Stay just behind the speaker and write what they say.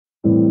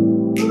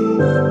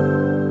Hello,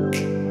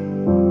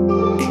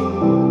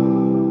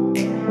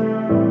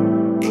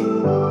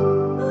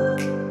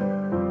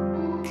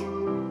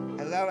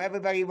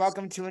 everybody.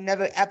 Welcome to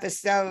another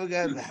episode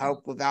of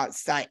Hope Without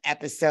Sight,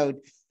 episode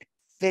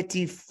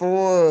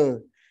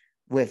 54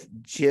 with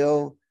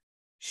Jill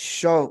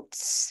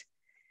Shultz.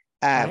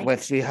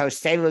 With your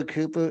host, Taylor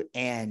Cooper,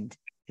 and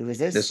who is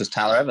this? This is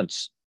Tyler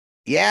Evans.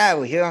 Yeah,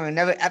 we're here on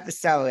another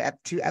episode,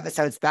 2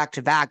 episodes back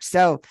to back.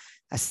 So,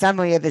 a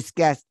summary of this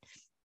guest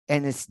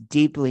in this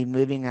deeply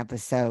moving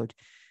episode.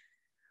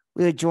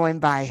 We were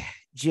joined by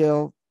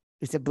Jill,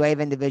 who's a brave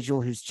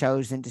individual who's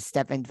chosen to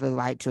step into the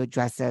light to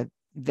address a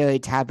very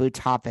taboo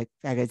topic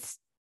that is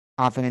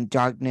often in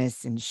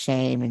darkness and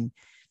shame. And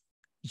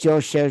Jill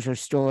shares her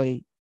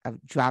story of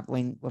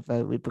grappling with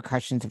the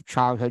repercussions of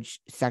childhood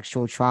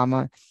sexual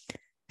trauma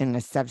and the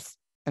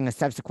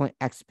subsequent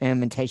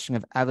experimentation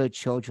of other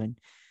children.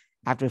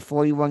 After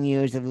 41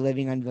 years of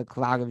living under the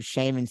cloud of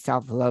shame and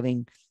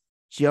self-loathing,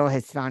 Jill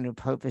has found her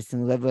purpose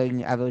in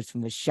liberating others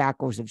from the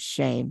shackles of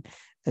shame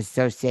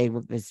associated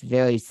with this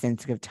very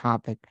sensitive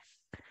topic.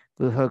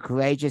 Through her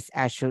courageous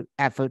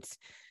efforts,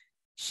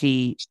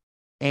 she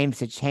aims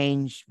to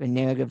change the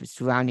narrative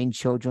surrounding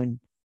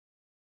children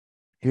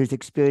who's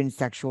experienced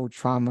sexual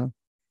trauma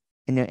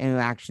in their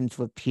interactions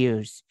with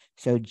peers.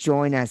 So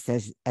join us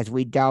as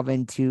we delve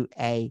into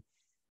a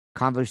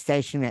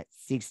conversation that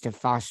seeks to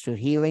foster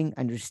healing,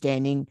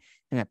 understanding,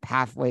 and a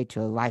pathway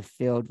to a life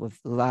filled with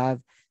love,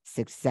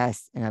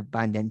 success, and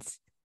abundance.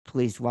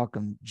 Please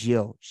welcome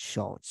Jill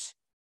Shultz.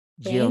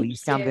 Jill, you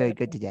sound very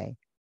good today.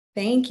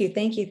 Thank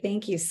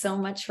you so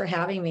much for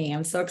having me.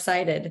 I'm so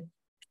excited.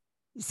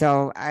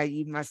 So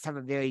you must have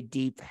a very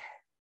deep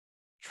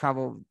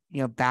trouble,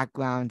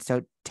 background.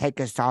 So take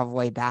us all the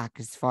way back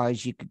as far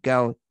as you could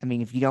go. I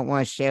mean, if you don't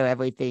want to share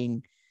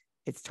everything,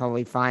 it's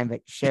totally fine,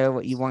 but share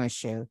what you want to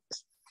share.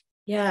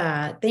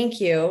 Yeah, thank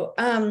you.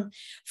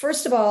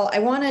 First of all, I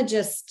want to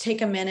just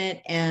take a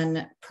minute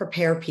and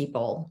prepare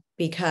people,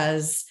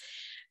 because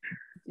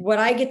what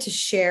I get to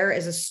share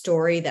is a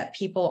story that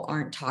people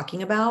aren't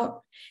talking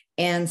about.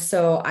 And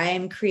so I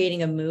am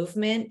creating a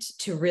movement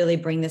to really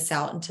bring this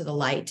out into the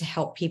light to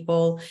help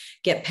people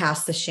get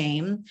past the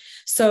shame.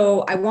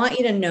 So I want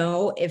you to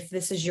know, if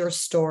this is your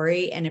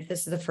story and if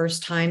this is the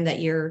first time that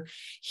you're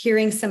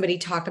hearing somebody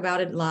talk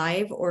about it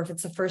live, or if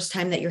it's the first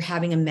time that you're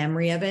having a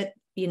memory of it,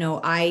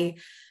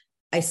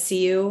 I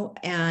see you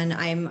and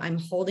I'm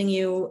holding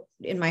you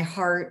in my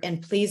heart.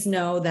 And please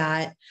know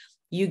that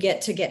you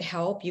get to get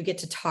help. You get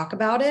to talk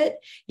about it.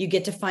 You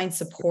get to find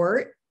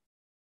support.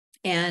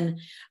 And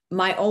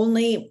my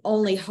only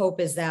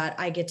hope is that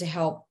I get to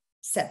help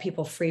set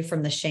people free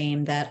from the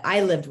shame that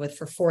I lived with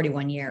for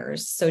 41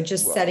 years. So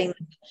just setting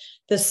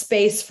the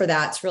space for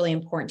that's really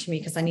important to me,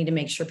 because I need to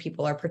make sure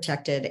people are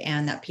protected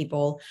and that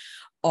people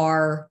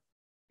are,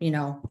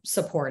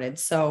 supported.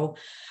 So,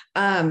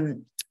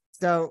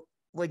 so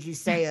would you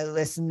say a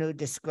listener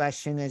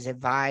discretion is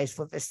advised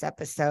with this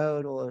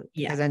episode, or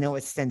because I know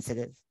it's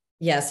sensitive?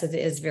 Yes, it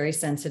is very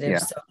sensitive. Yeah.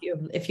 So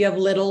if you have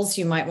littles,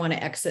 you might want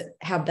to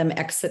have them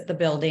exit the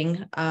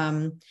building,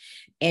 and,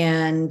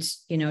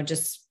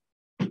 just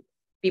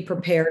be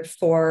prepared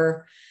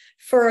for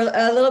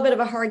a little bit of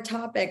a hard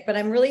topic. But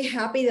I'm really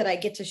happy that I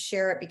get to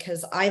share it,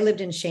 because I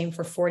lived in shame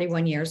for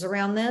 41 years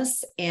around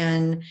this.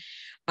 And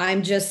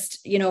I'm just,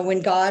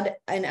 when God,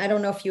 and I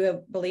don't know if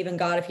you believe in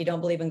God. If you don't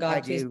believe in God,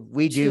 I do.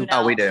 We do.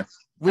 Oh, we do.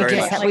 We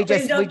just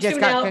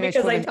got finished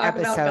with an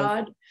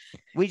episode.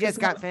 We just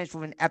got finished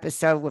with an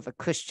episode with a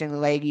Christian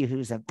lady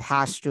who's a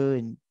pastor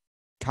and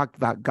talked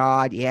about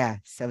God. Yeah.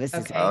 So this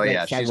is oh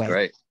yeah, segue. She's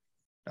great.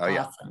 Oh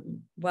awesome. Yeah.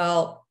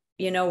 Well,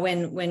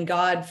 when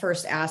God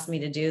first asked me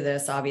to do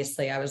this,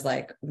 obviously I was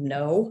like,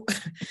 no,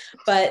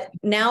 but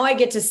now I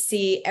get to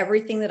see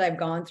everything that I've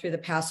gone through the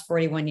past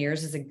 41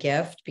 years as a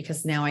gift,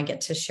 because now I get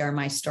to share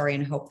my story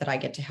and hope that I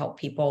get to help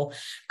people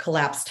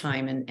collapse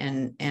time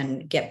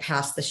and get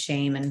past the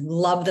shame and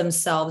love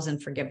themselves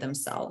and forgive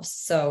themselves.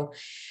 So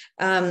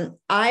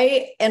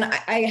I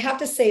have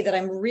to say that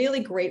I'm really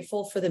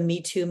grateful for the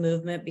Me Too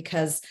movement,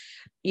 because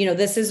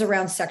this is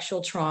around sexual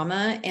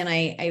trauma.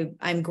 And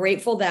I'm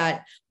grateful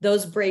that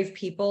those brave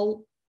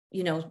people,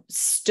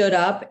 stood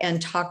up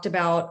and talked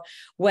about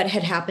what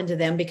had happened to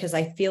them, because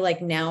I feel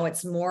like now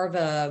it's more of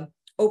a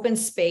open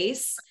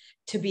space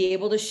to be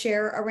able to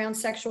share around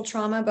sexual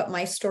trauma. But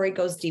my story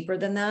goes deeper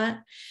than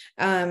that.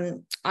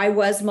 I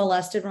was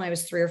molested when I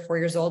was 3 or 4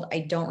 years old. I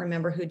don't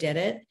remember who did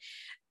it.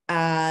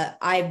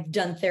 I've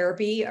done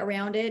therapy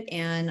around it,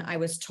 and I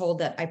was told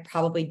that I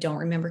probably don't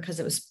remember, because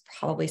it was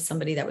probably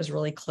somebody that was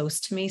really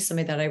close to me,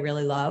 somebody that I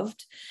really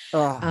loved.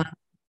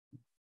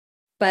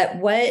 But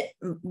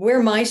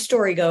where my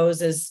story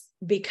goes is,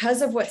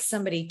 because of what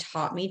somebody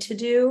taught me to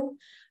do,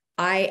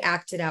 I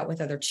acted out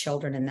with other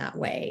children in that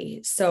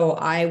way. So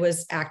I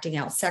was acting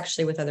out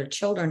sexually with other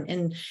children,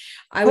 and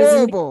I was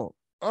horrible.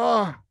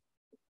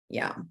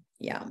 Yeah.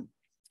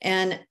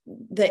 And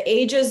the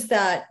ages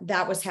that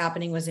was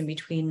happening was in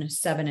between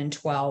 7 and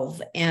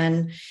 12.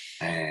 And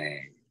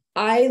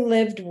I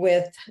lived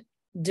with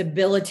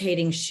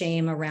debilitating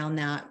shame around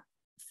that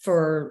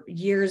for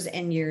years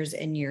and years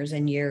and years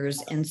and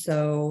years. And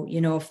so, you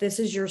know, if this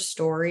is your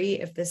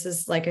story, if this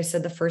is, like I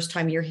said, the first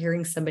time you're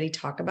hearing somebody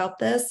talk about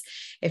this,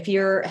 if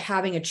you're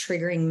having a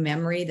triggering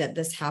memory that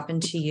this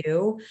happened to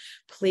you,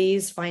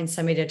 please find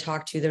somebody to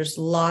talk to. There's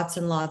lots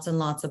and lots and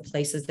lots of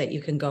places that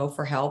you can go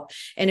for help.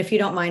 And if you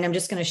don't mind, I'm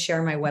just going to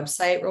share my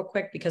website real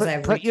quick because I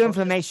have put your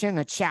information in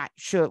the chat.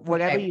 Sure.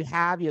 Whatever you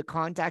have, your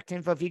contact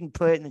info, if you can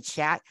put it in the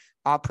chat,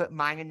 I'll put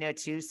mine in there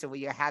too. So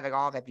you have it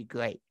all. That'd be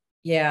great.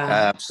 Yeah,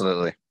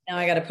 absolutely. Now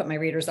I got to put my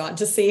readers on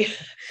to see,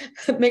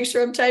 make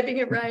sure I'm typing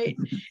it right.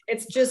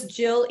 It's just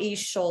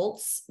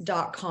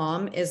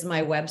JillESchultz.com is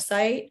my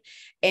website.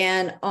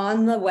 And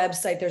on the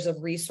website, there's a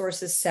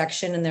resources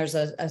section, and there's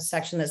a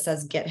section that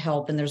says get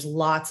help. And there's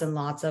lots and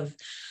lots of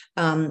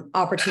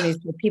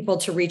opportunities for people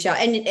to reach out,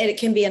 and it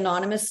can be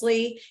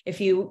anonymously.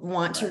 If you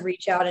want to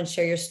reach out and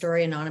share your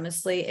story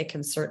anonymously, it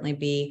can certainly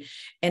be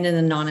in an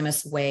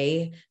anonymous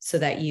way so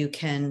that you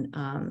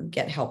can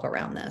get help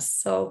around this.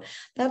 So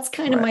that's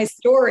kind of my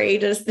story,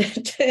 just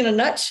in a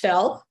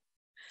nutshell.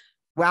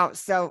 Well,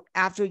 so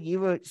after you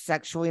were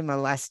sexually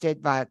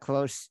molested by a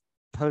close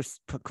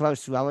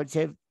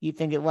relative, you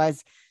think it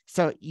was,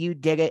 so you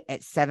did it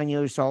at 7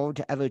 years old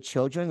to other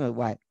children, or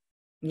what?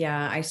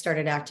 Yeah, I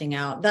started acting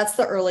out. That's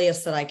the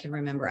earliest that I can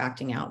remember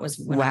acting out, was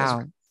when I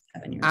was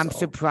 7 years old. I'm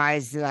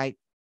surprised, like,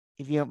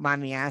 if you don't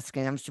mind me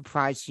asking, I'm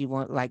surprised you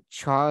weren't like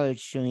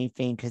charged or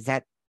anything, because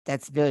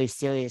that's very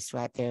serious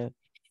right there.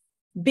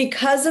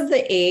 Because of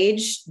the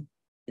age,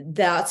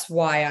 that's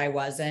why I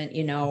wasn't,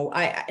 you know,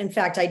 in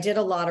fact, I did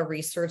a lot of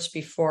research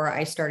before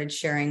I started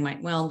sharing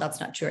that's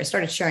not true. I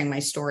started sharing my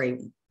story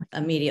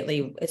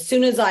immediately. As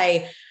soon as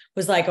I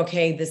was like,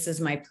 okay, this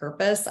is my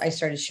purpose, I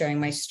started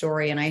sharing my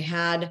story. And I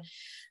had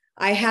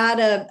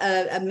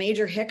a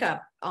major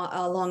hiccup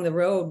along the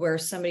road where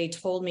somebody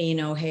told me, you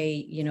know, hey,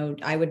 you know,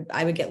 I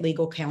would get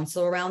legal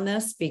counsel around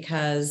this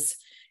because,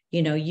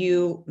 you know,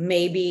 you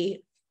may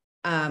be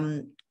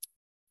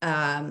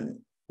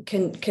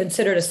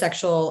considered a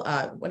sexual,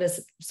 I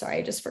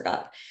just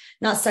forgot.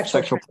 Not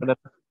sexual predator.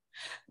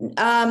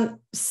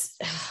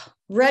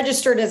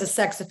 Registered as a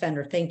sex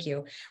offender. Thank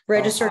you.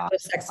 Registered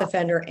as a sex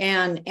offender.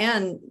 And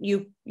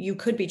you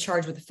could be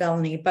charged with a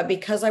felony, but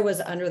because I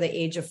was under the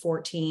age of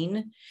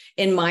 14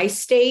 in my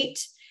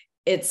state,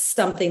 it's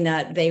something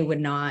that they would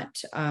not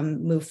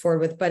move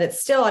forward with. But it's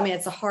still, I mean,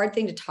 it's a hard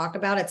thing to talk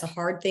about. It's a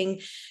hard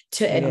thing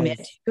to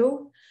admit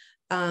to.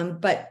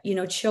 But, you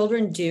know,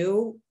 children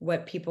do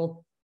what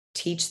people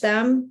teach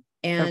them.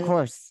 And of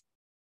course.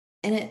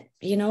 And it,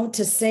 you know,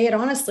 to say it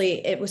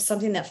honestly, it was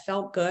something that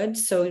felt good.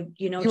 So,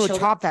 you know, you were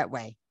taught that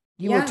way.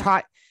 You were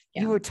taught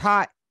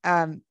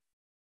to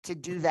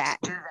do that.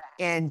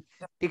 And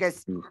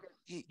because,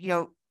 you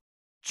know,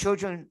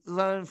 children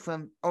learn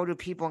from older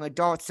people and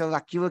adults. So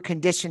like you were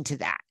conditioned to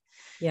that.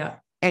 Yeah.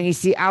 And you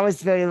see, I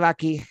was very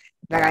lucky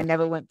that I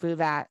never went through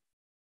that,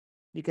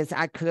 because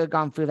I could have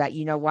gone through that.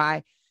 You know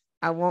why?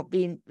 I won't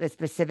be in the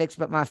specifics,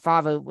 but my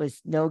father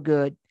was no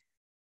good.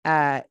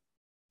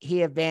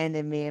 He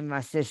abandoned me and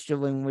my sister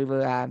when we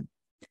were,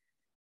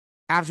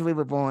 after we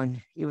were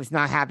born. He was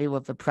not happy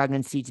with the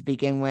pregnancy to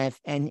begin with.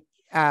 And,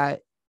 I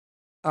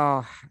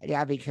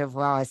gotta be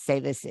careful how I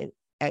say this.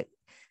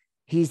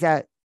 He's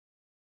the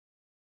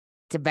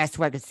best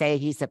way I could say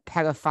it, he's a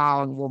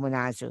pedophile and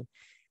womanizer.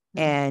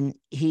 And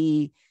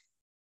he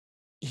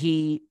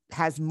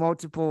has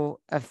multiple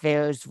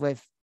affairs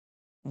with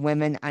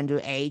women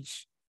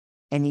underage,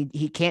 and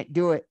he can't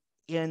do it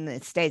in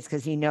the States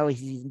because he knows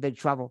he's in big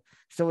trouble.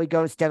 So he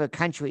goes to other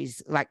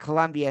countries like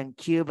Colombia and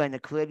Cuba and the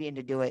Caribbean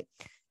to do it.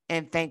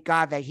 And thank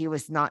God that he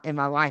was not in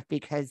my life,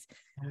 because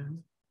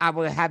I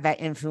would have had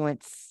that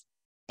influence,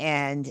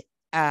 and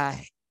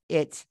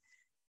it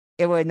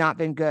would have not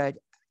been good.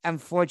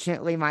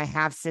 Unfortunately, my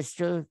half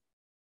sister,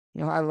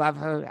 you know, I love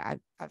her.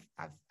 I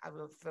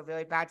will feel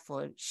very bad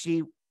for her.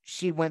 She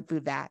went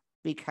through that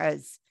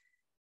because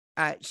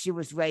she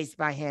was raised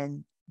by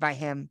him,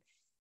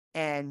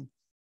 and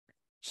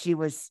she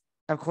was,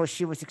 of course,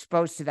 she was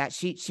exposed to that.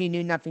 She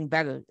knew nothing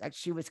better. Like,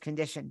 she was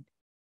conditioned.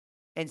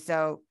 And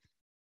so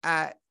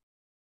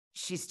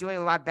she's doing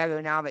a lot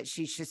better now, but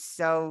she's just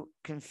so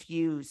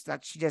confused.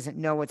 Like, she doesn't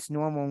know what's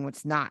normal and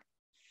what's not.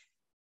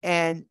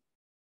 And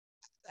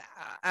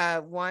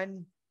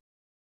one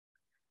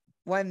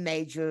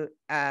major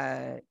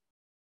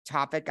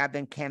topic I've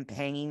been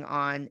campaigning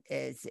on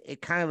is,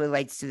 it kind of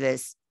relates to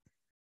this.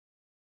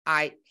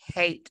 I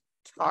hate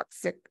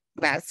toxic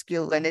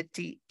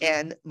masculinity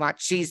and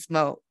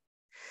machismo.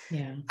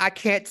 Yeah. I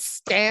can't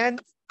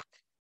stand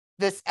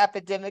this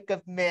epidemic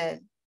of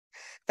men.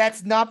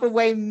 That's not the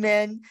way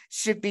men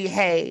should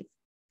behave.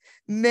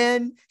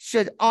 Men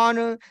should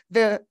honor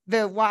their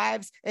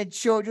wives and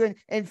children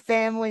and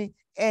family,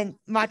 and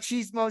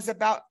machismo is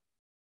about,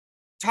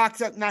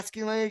 toxic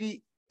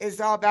masculinity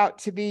is all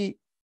about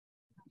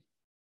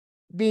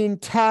being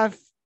tough.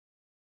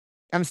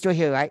 I'm still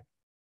here, right?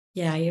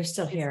 Yeah, you're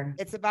still here.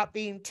 It's about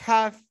being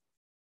tough,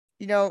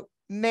 you know,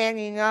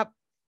 manning up.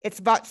 It's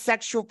about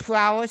sexual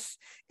prowess.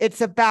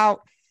 It's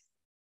about,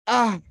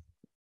 I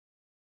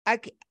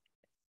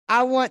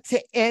I want to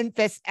end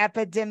this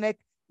epidemic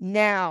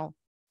now.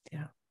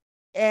 Yeah.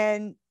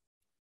 And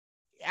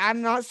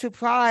I'm not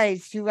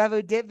surprised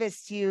whoever did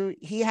this to you,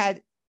 he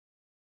had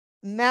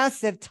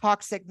massive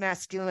toxic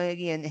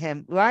masculinity in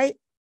him, right?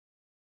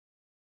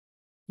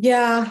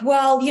 Yeah.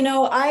 Well,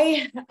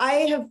 I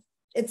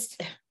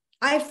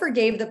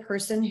forgave the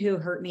person who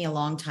hurt me a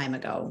long time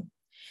ago.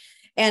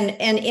 And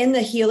in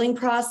the healing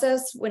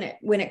process, when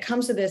it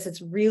comes to this,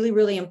 it's really,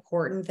 really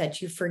important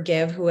that you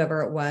forgive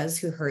whoever it was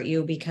who hurt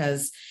you,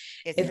 because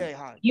It's if really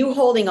hard. you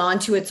holding on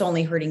to it's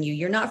only hurting you.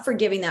 You're not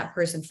forgiving that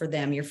person for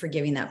them. You're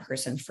forgiving that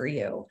person for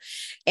you.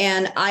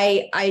 And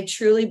I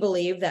truly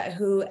believe that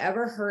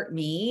whoever hurt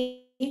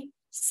me,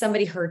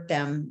 somebody hurt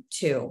them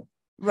too.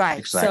 Right.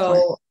 Exactly.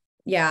 So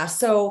yeah.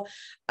 So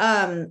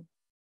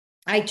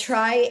I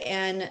try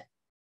and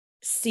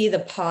see the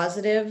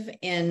positive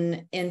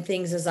in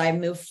things as I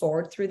move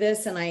forward through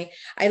this. And I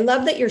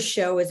love that your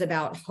show is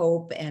about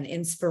hope and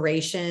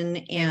inspiration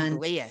and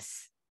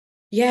bliss.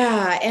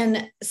 Yeah.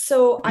 And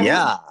so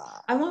Yeah.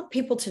 I want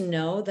people to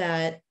know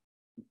that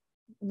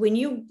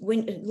when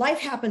life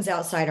happens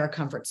outside our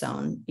comfort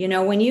zone,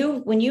 when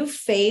you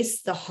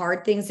face the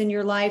hard things in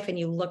your life and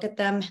you look at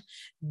them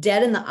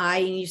dead in the eye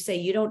and you say,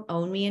 you don't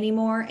own me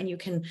anymore, and you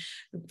can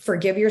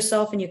forgive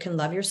yourself and you can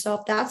love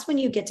yourself, that's when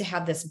you get to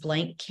have this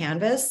blank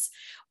canvas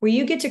where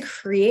you get to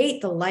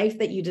create the life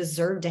that you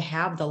deserve to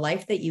have, the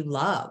life that you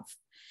love.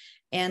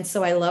 And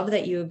so I love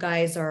that you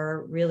guys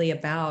are really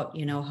about,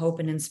 hope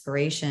and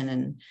inspiration.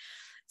 And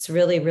it's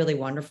really, really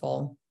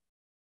wonderful.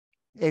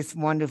 It's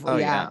wonderful. Oh,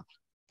 yeah. yeah.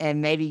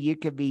 And maybe you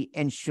could be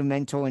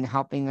instrumental in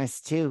helping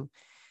us too.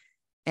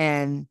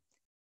 And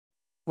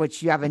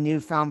which you have a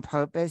newfound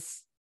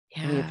purpose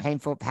in your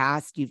painful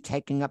past. You've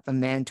taken up a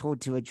mantle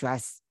to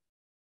address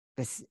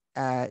this,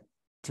 to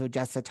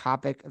address the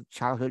topic of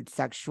childhood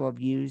sexual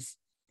abuse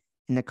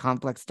and the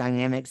complex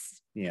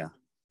dynamics. Yeah.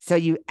 So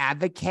you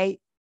advocate.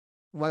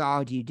 What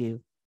all do you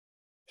do?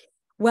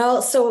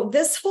 Well, so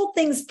this whole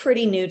thing's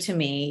pretty new to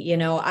me.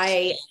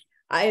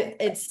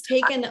 It's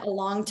taken a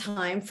long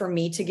time for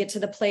me to get to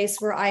the place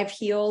where I've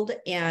healed.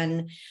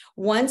 And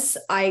once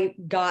I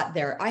got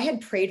there, I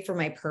had prayed for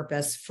my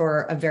purpose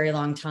for a very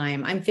long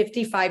time. I'm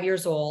 55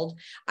 years old.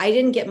 I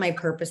didn't get my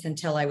purpose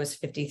until I was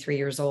 53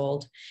 years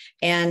old.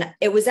 And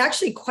it was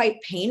actually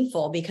quite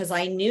painful because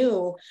I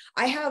knew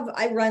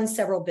I run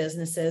several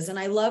businesses and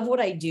I love what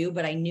I do,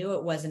 but I knew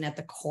it wasn't at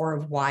the core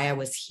of why I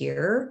was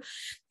here.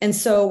 And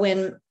so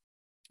when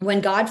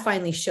God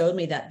finally showed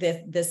me that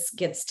this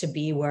gets to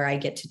be where I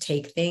get to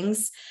take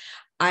things,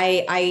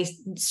 I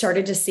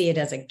started to see it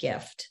as a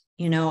gift.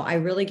 I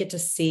really get to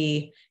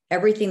see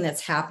everything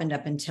that's happened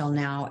up until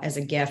now as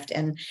a gift.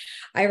 And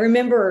I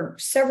remember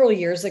several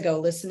years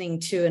ago listening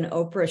to an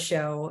Oprah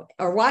show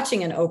or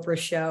watching an Oprah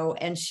show,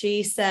 and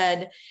she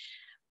said,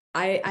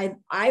 I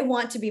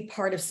want to be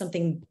part of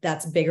something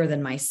that's bigger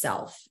than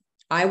myself.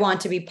 I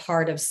want to be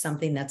part of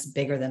something that's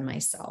bigger than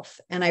myself.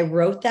 And I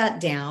wrote that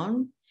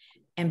down.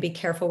 And be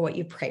careful what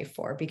you pray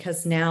for,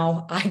 because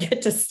now I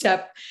get to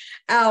step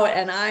out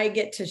and I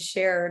get to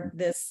share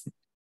this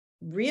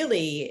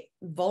really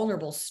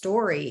vulnerable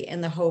story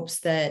in the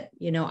hopes that,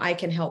 I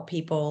can help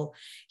people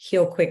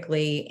heal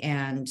quickly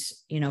and,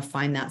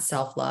 find that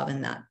self-love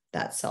and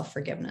that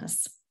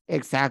self-forgiveness.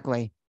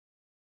 Exactly.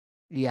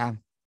 Yeah.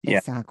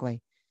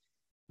 Exactly.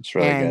 It's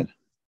really good.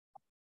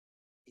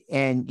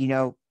 And,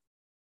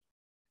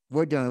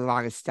 we're doing a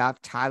lot of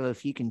stuff. Tyler,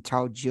 if you can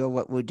tell Jill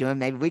what we're doing,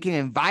 maybe we can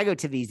invite her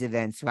to these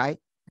events, right?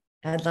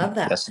 I'd love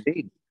that. Yes,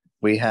 indeed.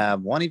 We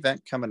have one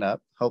event coming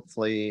up,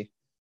 hopefully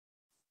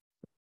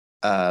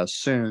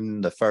soon,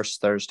 the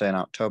first Thursday in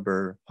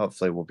October.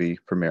 Hopefully we'll be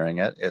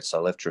premiering it. It's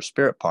a Lift Your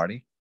Spirit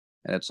party,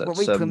 and it's at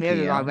we 7 premiered p.m.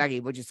 it already.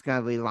 We're just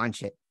going to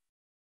relaunch it.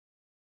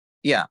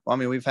 Yeah. Well, I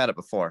mean, we've had it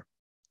before,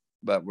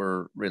 but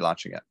we're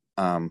relaunching it.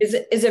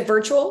 Is it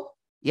virtual?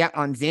 Yeah,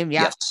 on Zoom.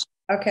 Yeah. Yes.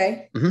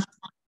 Okay. Mm-hmm.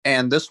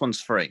 And this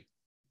one's free.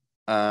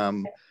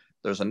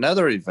 There's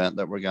another event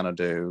that we're going to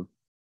do,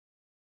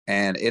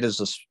 and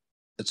it's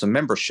a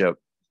membership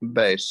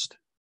based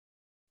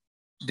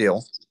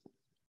deal.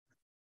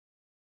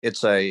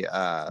 It's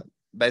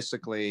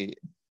basically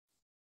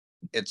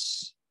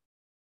it's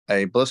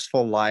a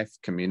blissful life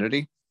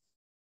community,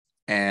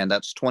 and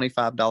that's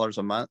 $25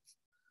 a month,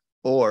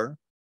 or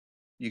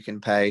you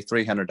can pay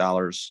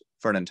 $300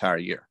 for an entire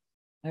year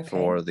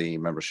for the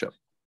membership.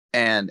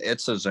 And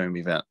it's a Zoom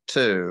event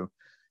too,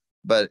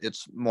 but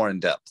it's more in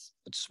depth.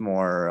 It's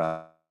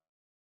more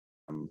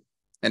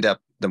in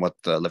depth than what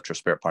the Lift Your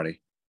Spirit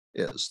Party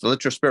is. The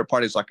Lift Your Spirit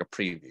Party is like a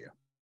preview.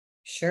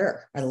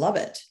 Sure. I love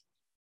it.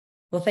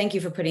 Well, thank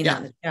you for putting that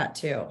in the chat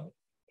too.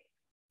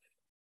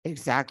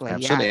 Exactly.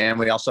 Absolutely. Yeah. And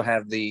we also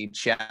have the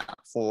chat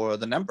for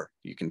the number.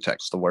 You can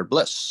text the word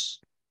bliss.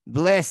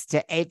 Bliss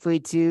to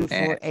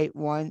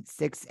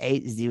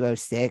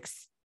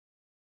 832-481-6806.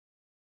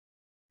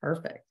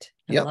 Perfect.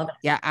 I Yep. love it.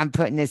 Yeah, I'm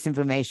putting this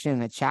information in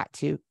the chat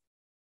too.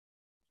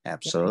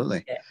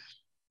 Absolutely.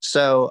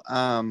 So,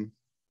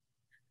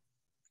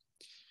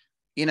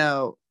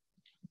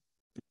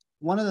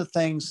 one of the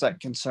things that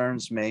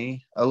concerns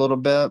me a little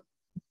bit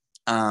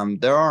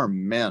There are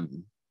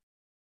men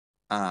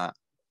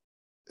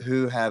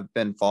who have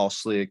been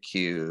falsely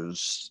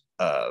accused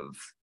of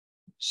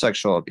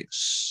sexual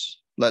abuse.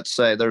 Let's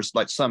say there's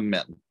like some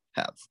men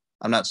have.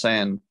 I'm not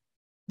saying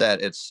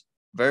that it's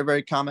very,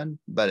 very common,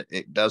 but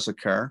it does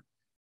occur.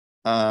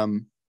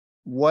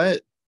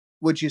 What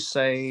would you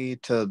say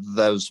to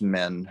those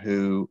men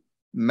who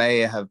may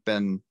have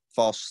been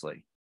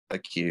falsely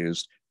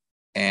accused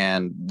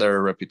and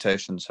their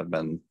reputations have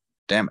been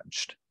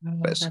damaged,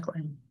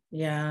 basically?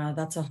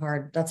 That's a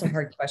hard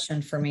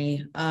question for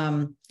me.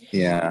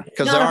 Yeah,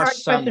 because there are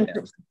some men.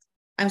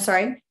 I'm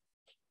sorry.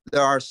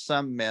 There are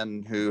some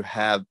men who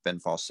have been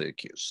falsely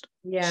accused.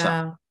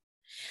 Yeah.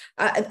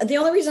 The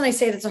only reason I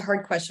say that's a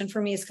hard question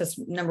for me is because,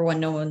 number one,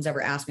 no one's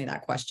ever asked me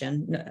that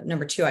question.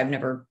 Number two, I've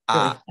never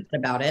really thought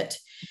about it.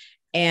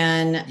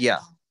 And,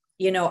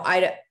 you know,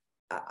 I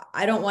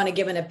don't want to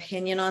give an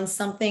opinion on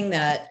something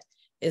that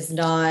is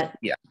not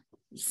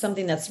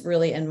something that's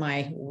really in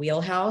my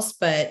wheelhouse,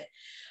 but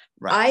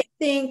I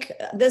think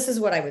this is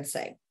what I would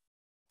say.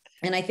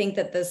 And I think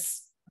that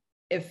this,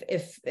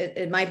 if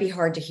it might be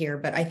hard to hear,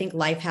 but I think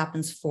life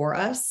happens for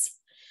us.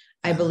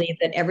 I believe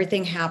that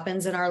everything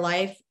happens in our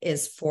life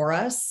is for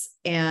us.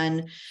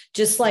 And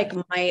just like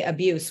my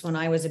abuse, when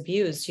I was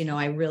abused, you know,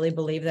 I really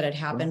believe that it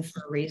happened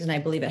for a reason. I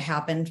believe it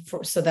happened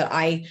so that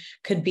I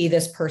could be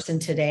this person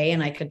today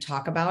and I could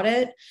talk about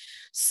it.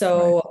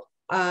 So,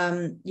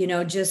 you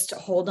know, just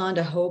hold on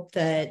to hope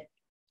that,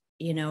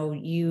 you know,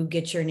 you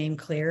get your name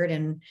cleared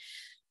and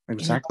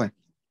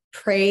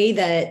pray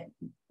that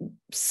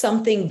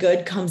something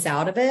good comes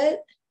out of it.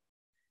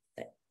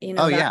 You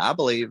know, I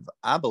believe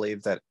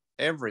that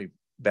every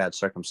bad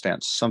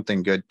circumstance,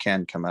 something good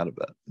can come out of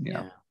it. You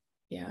know,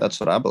 that's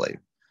what I believe.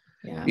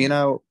 Yeah. You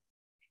know,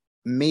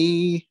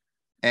 me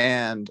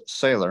and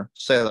Sailor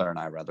and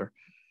I, rather,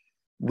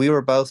 we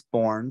were both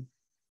born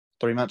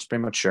 3 months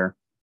premature,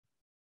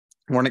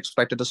 weren't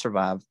expected to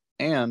survive,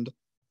 and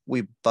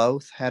we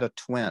both had a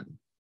twin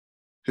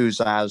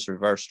whose eyes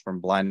reversed from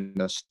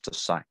blindness to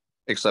sight,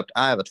 except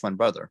I have a twin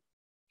brother.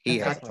 He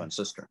has a twin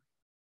sister.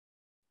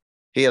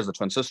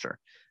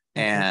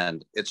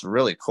 And it's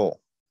really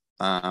cool.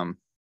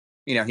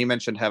 You know, he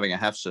mentioned having a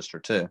half sister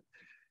too.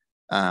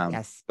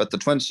 But the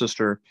twin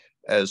sister,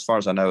 as far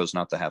as I know, is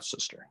not the half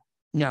sister.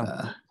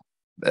 No.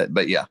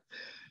 But yeah.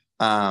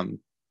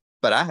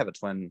 But I have a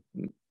twin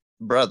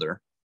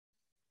brother,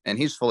 and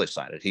he's fully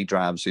sighted. He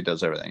drives, he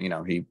does everything, you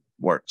know, he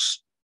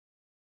works.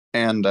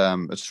 And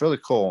it's really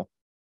cool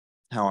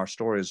how our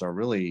stories are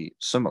really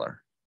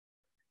similar.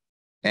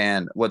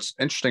 And what's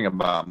interesting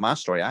about my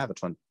story, I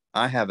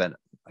have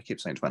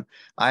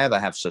a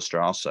half sister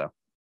also,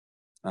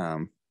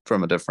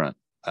 from a different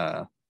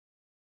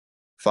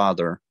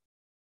father.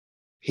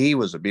 He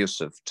was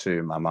abusive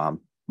to my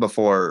mom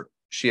before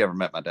she ever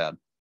met my dad.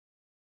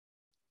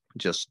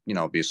 Just, you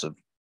know, abusive.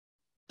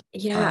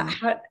 Yeah.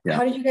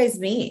 How did you guys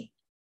meet?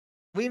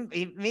 Me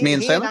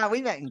and I,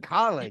 we met in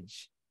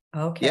college.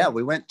 Okay. Yeah,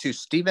 we went to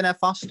Stephen F.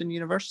 Austin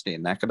University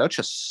in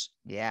Nacogdoches.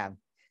 Yeah.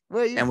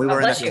 Well, and we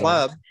were in a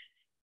club.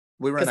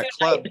 We were in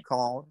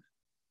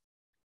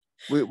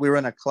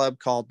a club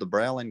called the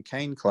Braille and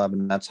Cane Club,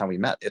 and that's how we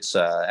met. It's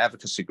an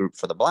advocacy group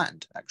for the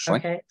blind,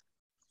 actually,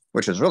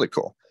 which is really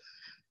cool.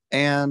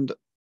 And,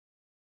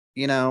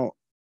 you know,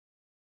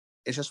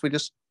 it's just, we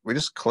just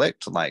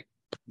clicked, like,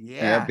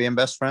 being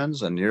best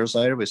friends. And years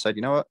later, we said,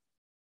 you know what?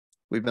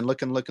 We've been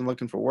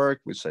looking for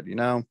work. We said, you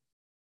know,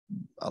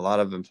 a lot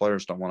of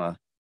employers don't want to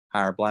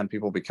hire blind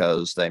people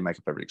because they make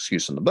up every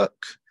excuse in the book.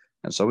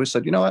 And so we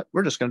said, you know what?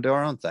 We're just going to do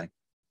our own thing.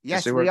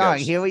 Yes, we are.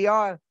 Here we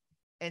are.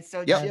 And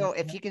so, Jill,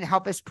 if you can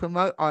help us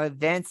promote our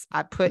events,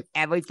 I put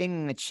everything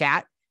in the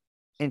chat,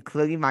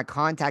 including my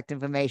contact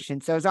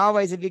information. So as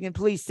always, if you can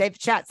please save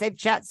chat, that'd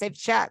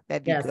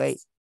be great.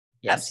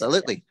 Yes.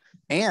 Absolutely.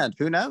 And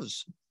who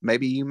knows?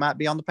 Maybe you might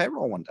be on the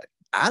payroll one day.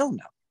 I don't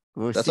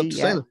know. That's up to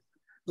Sailor.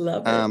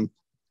 Love it.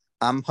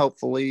 I'm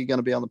hopefully going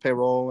to be on the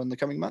payroll in the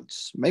coming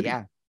months. Maybe.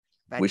 Yeah.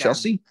 We shall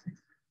see.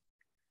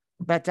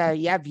 But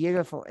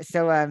beautiful.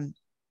 So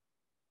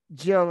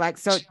Jill, like,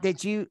 so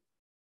did you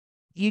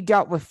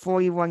dealt with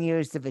 41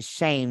 years of a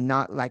shame,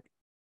 not like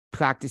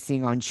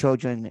practicing on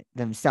children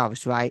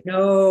themselves, right?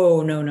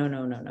 No.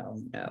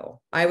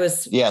 I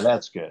was. Yeah,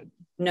 that's good.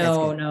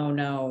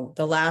 No.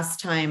 The last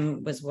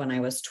time was when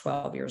I was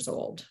 12 years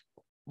old.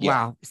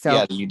 Wow.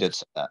 So you did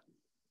say that.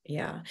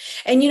 Yeah.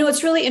 And, you know,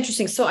 it's really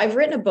interesting. So I've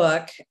written a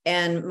book,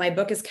 and my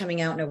book is coming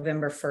out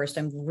November 1st.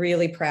 I'm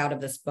really proud of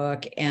this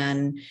book,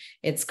 and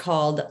it's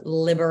called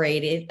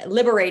Liberated,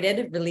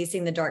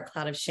 Releasing the Dark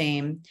Cloud of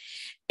Shame.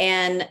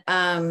 And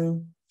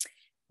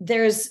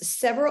there's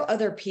several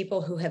other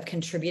people who have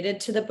contributed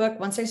to the book.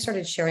 Once I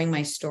started sharing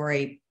my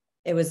story,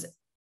 it was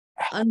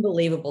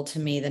unbelievable to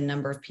me, the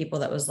number of people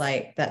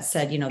that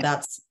said, you know,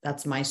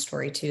 that's my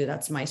story too.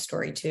 That's my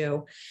story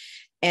too.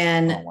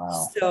 And Oh,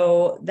 wow.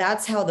 so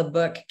that's how the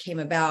book came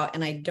about.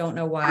 And I don't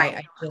know why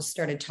I just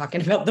started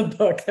talking about the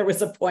book. There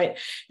was a point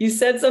you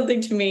said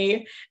something to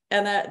me,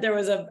 and there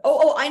was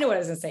I know what I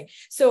was going to say.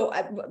 So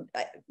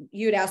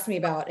you had asked me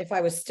about if I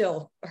was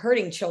still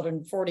hurting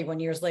children 41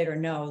 years later.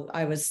 No,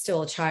 I was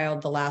still a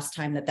child the last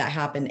time that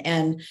happened.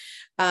 And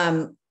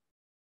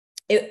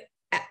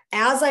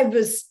as I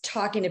was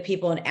talking to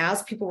people and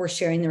as people were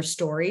sharing their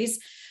stories,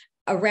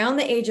 around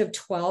the age of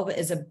 12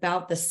 is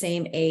about the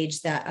same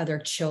age that other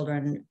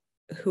children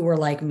who were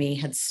like me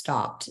had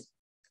stopped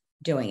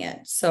doing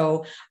it.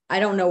 So I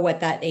don't know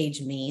what that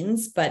age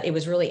means, but it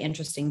was really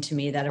interesting to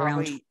me that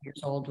around 12 years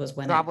old was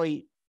when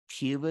probably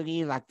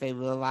puberty, like they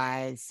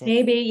realized.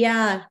 Maybe,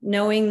 yeah,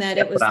 knowing that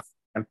it was,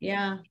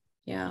 yeah.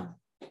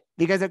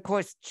 Because of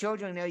course,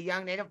 children, they're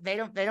young. They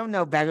don't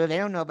know better. They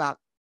don't know about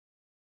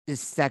this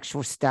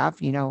sexual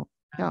stuff, No,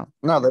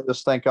 they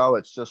just think, oh,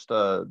 it's just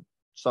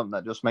something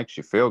that just makes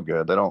you feel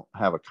good. They don't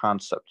have a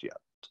concept yet.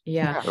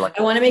 Yeah. Like,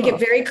 I want to make it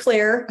very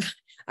clear.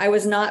 I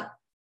was not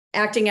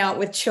acting out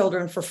with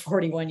children for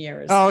 41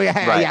 years. Oh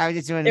yeah. Right. Yeah. I was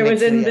just doing it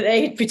was in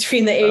the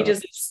between the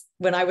ages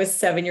when I was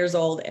 7 years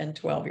old and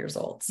 12 years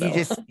old. So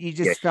you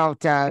just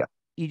felt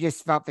you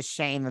just felt the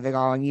shame of it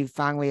all, and you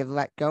finally have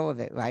let go of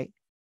it, right?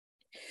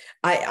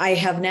 I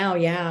have now.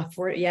 Yeah.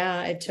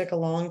 It took a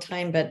long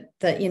time, but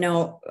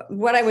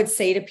what I would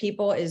say to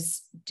people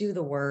is do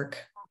the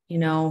work,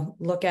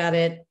 look at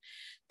it,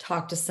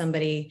 talk to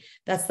somebody.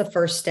 That's the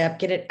first step.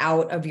 Get it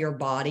out of your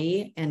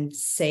body and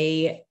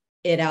say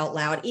it out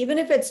loud, even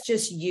if it's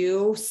just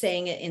you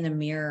saying it in the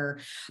mirror.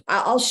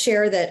 I'll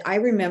share that I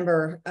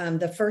remember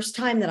the first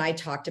time that I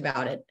talked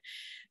about it,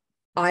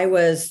 I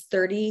was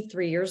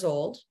 33 years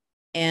old.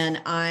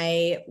 And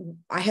I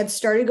had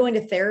started going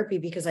to therapy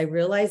because I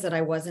realized that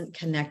I wasn't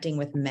connecting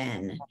with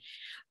men.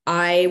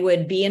 I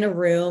would be in a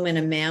room and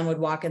a man would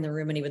walk in the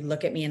room and he would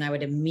look at me and I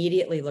would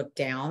immediately look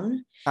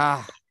down.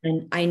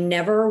 And I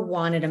never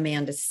wanted a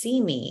man to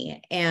see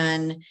me.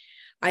 And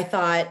I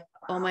thought,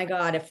 oh my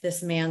God, if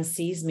this man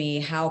sees me,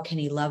 how can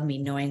he love me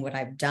knowing what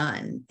I've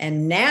done?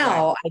 And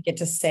now I get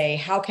to say,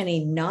 how can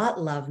he not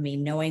love me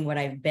knowing what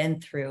I've been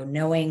through,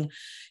 knowing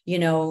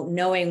how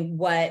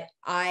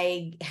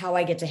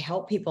I get to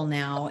help people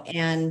now.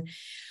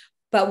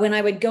 But when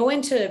I would go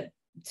into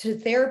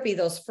therapy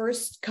those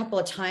first couple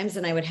of times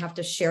and I would have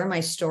to share my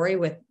story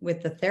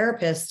with the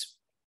therapist,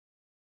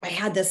 I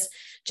had this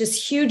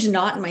just huge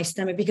knot in my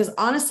stomach because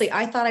honestly,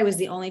 I thought I was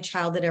the only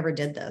child that ever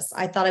did this.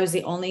 I thought I was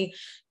the only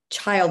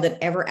child that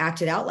ever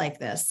acted out like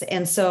this.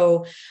 And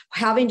so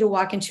having to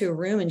walk into a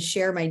room and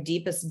share my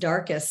deepest,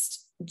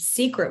 darkest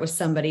secret with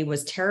somebody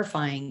was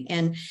terrifying.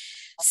 And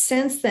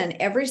since then,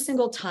 every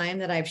single time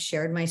that I've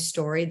shared my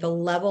story, the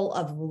level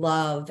of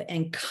love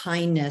and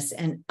kindness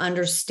and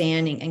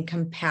understanding and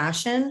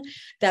compassion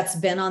that's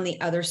been on the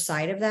other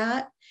side of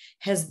that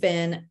has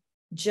been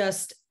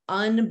just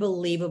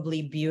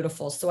unbelievably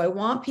beautiful. So I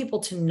want people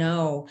to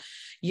know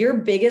your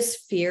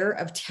biggest fear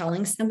of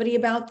telling somebody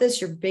about this,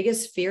 your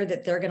biggest fear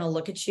that they're going to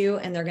look at you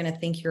and they're going to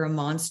think you're a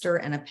monster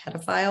and a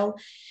pedophile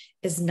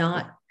is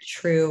not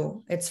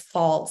true. It's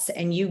false.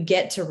 And you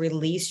get to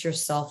release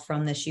yourself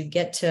from this. You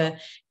get to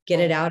get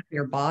it out of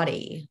your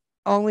body.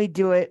 Only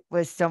do it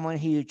with someone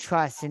who you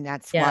trust. And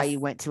that's why you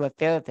went to a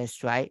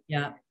therapist, right?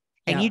 Yeah.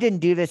 And you didn't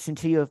do this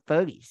until your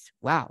 30s.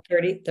 Wow.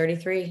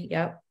 33.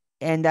 Yep.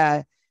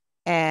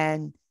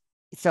 And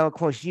so of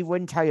course you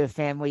wouldn't tell your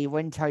family, you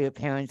wouldn't tell your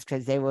parents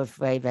because they were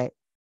afraid that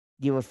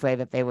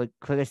they would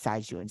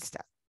criticize you and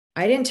stuff.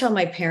 I didn't tell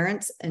my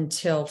parents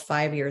until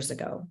 5 years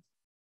ago.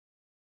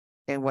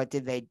 And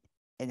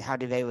how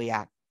did they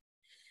react?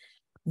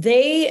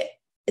 They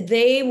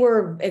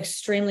were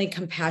extremely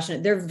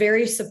compassionate. They're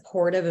very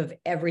supportive of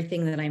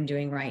everything that I'm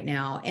doing right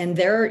now. And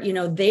they're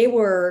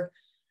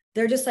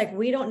just like,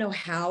 we don't know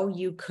how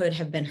you could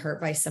have been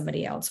hurt by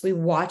somebody else. We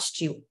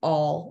watched you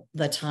all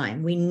the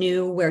time. We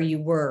knew where you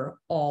were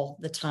all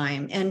the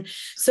time. And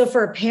so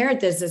for a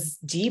parent, there's this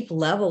deep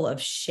level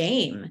of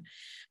shame,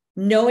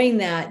 knowing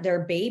that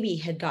their baby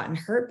had gotten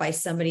hurt by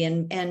somebody.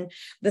 And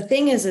the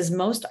thing is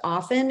most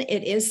often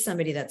it is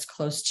somebody that's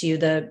close to you.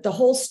 The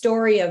whole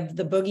story of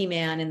the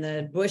boogeyman in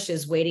the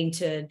bushes waiting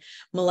to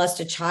molest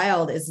a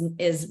child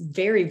is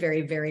very,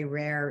 very, very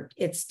rare.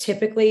 It's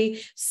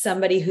typically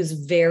somebody who's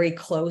very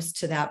close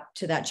to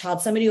that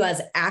child, somebody who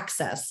has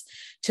access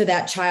to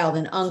that child,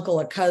 an uncle,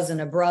 a cousin,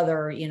 a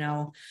brother,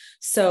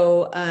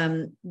 So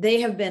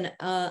they have been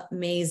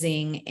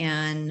amazing.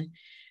 And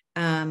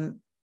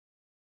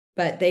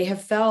but they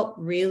have felt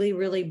really,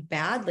 really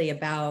badly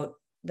about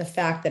the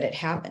fact that it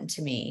happened to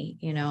me,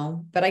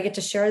 but I get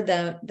to share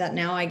that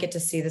now I get to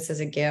see this as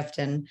a gift.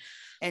 And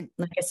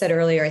like I said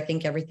earlier, I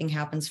think everything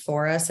happens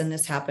for us. And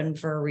this happened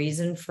for a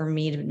reason for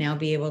me to now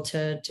be able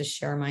to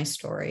share my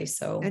story.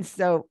 So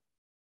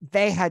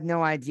they had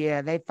no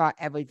idea. They thought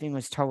everything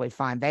was totally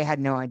fine. They had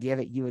no idea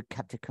that you had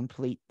kept a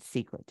complete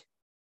secret.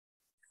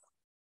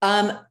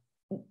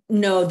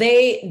 No,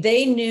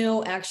 they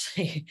knew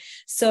actually.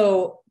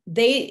 So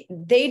they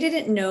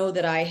didn't know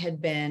that I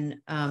had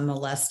been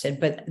molested,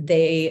 but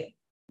they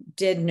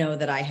did know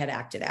that I had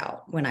acted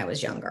out when I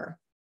was younger.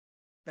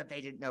 But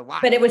they didn't know why.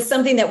 But it was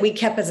something that we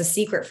kept as a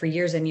secret for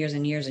years and years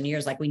and years and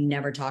years. Like we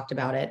never talked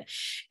about it.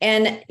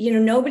 And,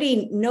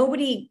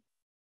 nobody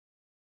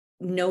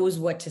knows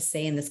what to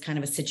say in this kind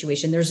of a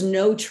situation. There's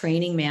no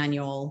training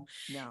manual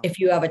if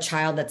you have a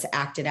child that's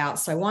acted out.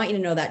 So I want you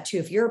to know that too.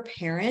 If you're a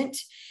parent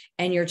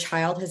and your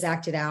child has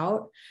acted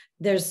out,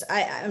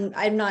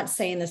 I'm not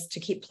saying this to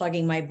keep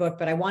plugging my book,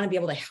 but I want to be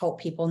able to help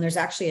people. And there's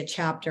actually a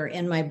chapter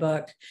in my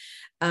book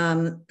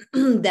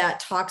that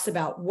talks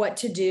about what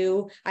to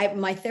do.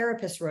 My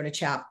therapist wrote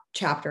a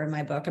chapter in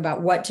my book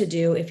about what to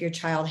do if your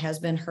child has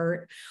been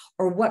hurt,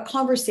 or what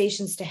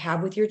conversations to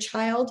have with your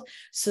child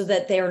so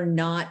that they're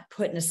not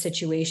put in a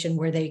situation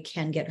where they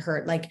can get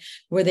hurt, like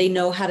where they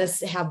know how to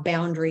have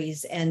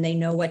boundaries and they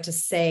know what to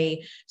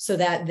say so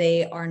that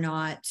they are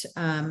not,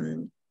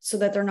 so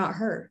that they're not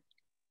hurt.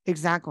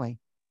 Exactly.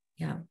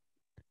 Yeah.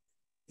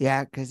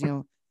 Yeah. Because,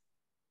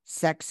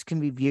 sex can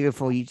be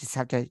beautiful. You just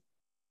have to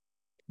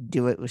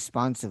do it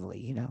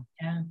responsibly,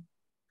 Yeah.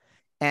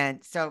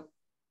 And so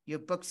your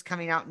book's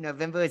coming out in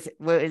November.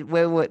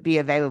 Where will it be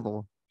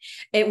available?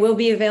 It will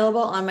be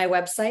available on my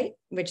website,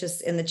 which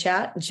is in the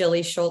chat,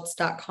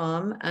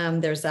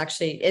 jillyshultz.com. There's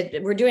actually,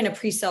 we're doing a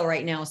pre-sale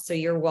right now, so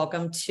you're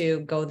welcome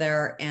to go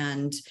there,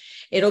 and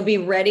it'll be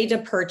ready to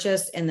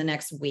purchase in the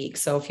next week.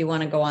 So if you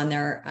want to go on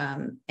there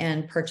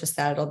and purchase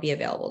that, it'll be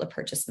available to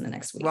purchase in the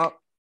next week. Well,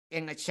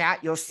 in the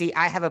chat, you'll see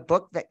I have a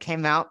book that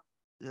came out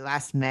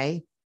last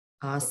May.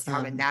 Awesome.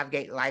 How to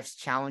navigate life's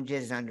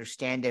challenges and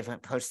understand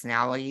different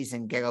personalities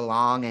and get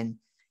along. And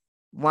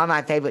one of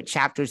my favorite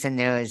chapters in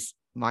there is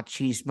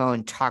machismo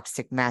and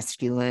toxic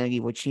masculinity,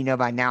 which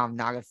by now I'm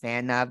not a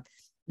fan of.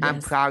 Yes. I'm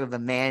proud of the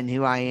man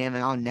who I am,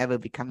 and I'll never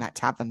become that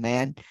type of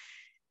man.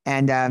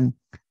 And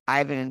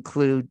I even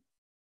include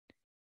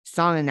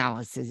song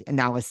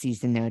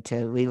analyses in there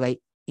to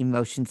relate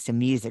emotions to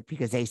music,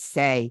 because they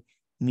say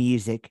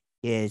music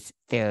is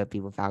therapy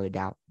without a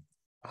doubt.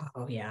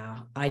 Oh yeah,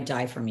 I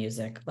die for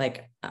music.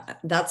 Like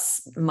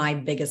that's my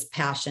biggest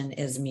passion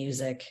is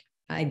music.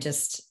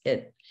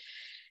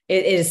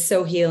 It is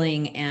so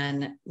healing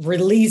and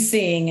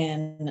releasing,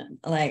 and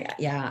like,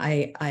 yeah,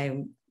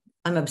 I'm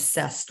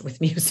obsessed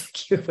with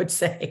music, you would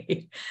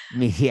say.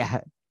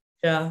 Yeah.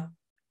 Yeah.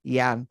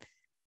 Yeah.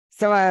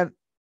 So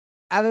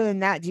other than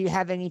that, do you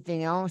have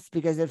anything else?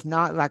 Because if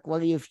not, like,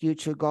 what are your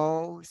future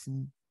goals?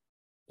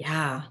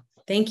 Yeah.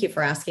 Thank you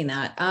for asking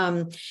that.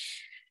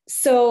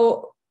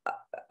 So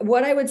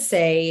what I would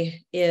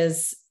say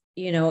is,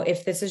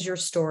 if this is your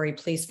story,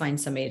 please find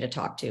somebody to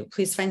talk to.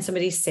 Please find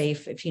somebody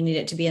safe. If you need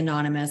it to be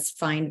anonymous,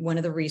 find one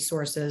of the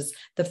resources.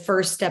 The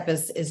first step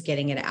is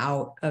getting it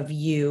out of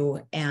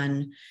you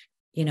and,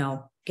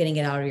 getting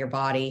it out of your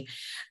body.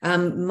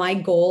 My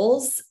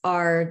goals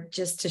are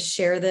just to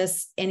share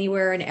this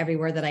anywhere and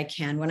everywhere that I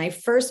can.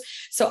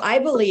 So I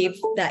believe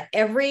that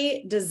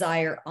every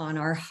desire on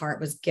our heart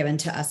was given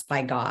to us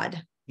by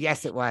God.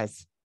 Yes, it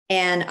was.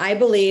 And I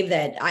believe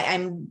that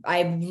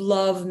I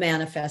love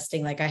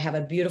manifesting. Like I have a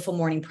beautiful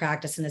morning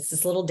practice, and it's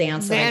this little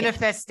dance.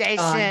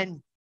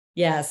 Manifestation.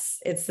 Yes.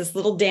 It's this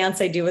little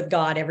dance I do with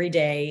God every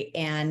day.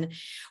 And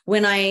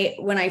when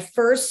I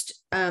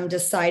first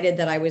decided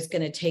that I was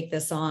going to take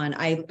this on,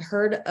 I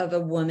heard of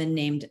a woman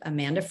named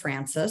Amanda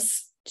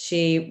Francis.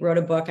 She wrote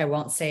a book. I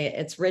won't say it.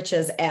 It's Rich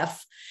as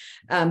F.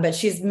 But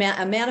she's a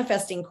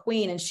manifesting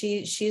queen. And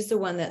she's the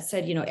one that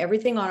said,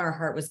 everything on our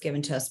heart was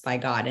given to us by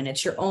God. And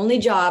it's your only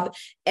job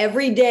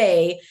every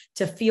day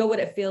to feel what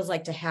it feels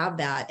like to have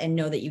that and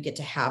know that you get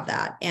to have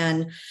that.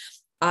 And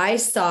I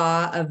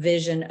saw a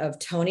vision of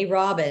Tony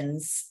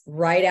Robbins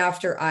right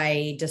after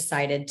I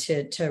decided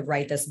to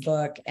write this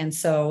book. And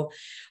so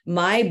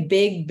my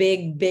big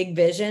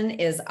vision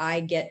is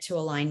I get to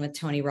align with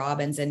Tony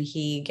Robbins, and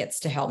he gets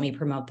to help me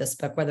promote this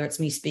book, whether it's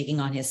me speaking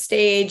on his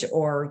stage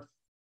or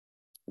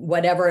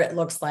whatever it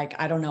looks like.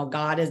 I don't know.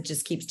 God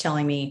just keeps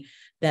telling me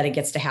that it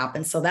gets to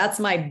happen. So that's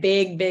my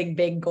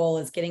big goal,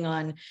 is getting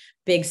on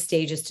big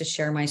stages to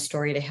share my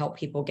story, to help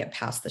people get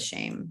past the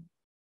shame.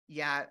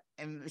 Yeah.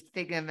 And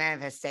speaking of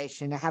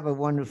manifestation, I have a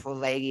wonderful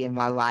lady in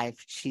my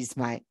life. She's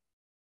my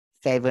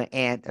favorite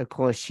aunt. Of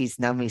course, she's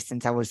known me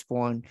since I was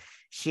born.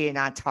 She and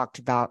I talked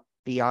about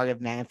the art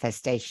of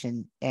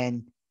manifestation,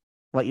 and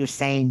what you're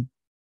saying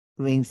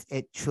rings,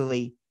 it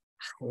truly,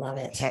 I love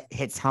it.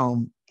 Hits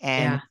home.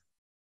 And yeah.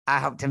 I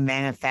hope to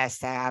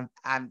manifest that.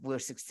 We're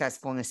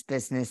successful in this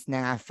business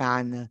now. I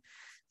found the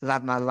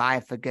love of my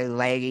life, a good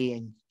lady,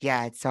 and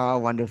yeah, it's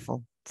all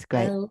wonderful. It's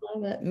great. I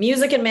love it.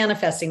 Music and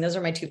manifesting. Those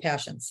are my two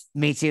passions.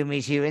 Me too.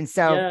 And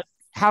so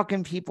how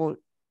can people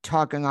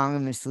talk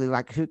anonymously?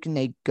 Like, who can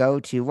they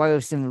go to? What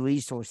are some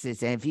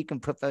resources? And if you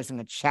can put those in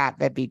the chat,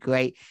 that'd be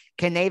great.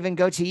 Can they even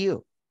go to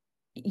you?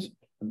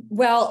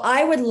 Well,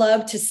 I would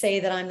love to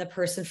say that I'm the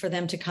person for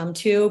them to come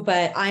to,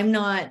 but I'm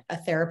not a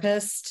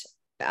therapist.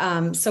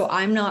 So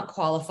I'm not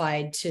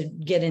qualified to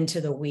get into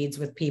the weeds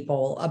with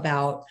people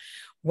about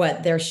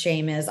what their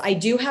shame is. I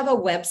do have a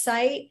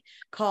website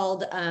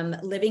called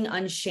Living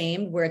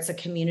Unshamed, where it's a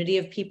community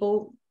of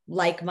people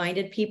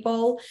like-minded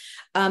people.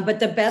 But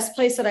the best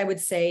place that I would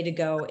say to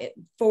go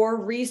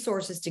for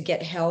resources to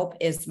get help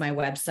is my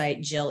website,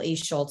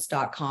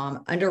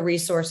 jilleshultz.com. Under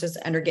resources,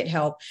 under get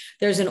help,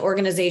 there's an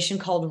organization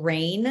called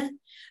RAIN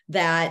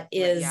that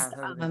is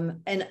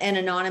an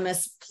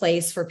anonymous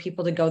place for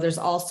people to go. There's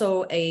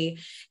also an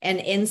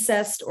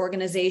incest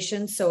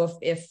organization. So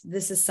if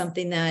this is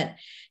something that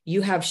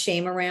you have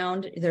shame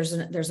around, there's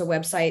a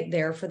website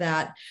there for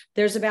that.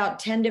 There's about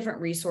 10 different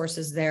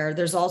resources there.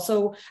 There's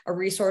also a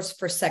resource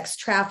for sex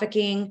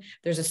trafficking.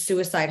 There's a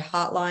suicide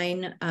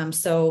hotline.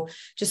 So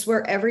just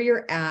wherever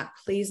you're at,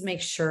 please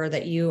make sure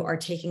that you are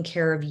taking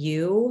care of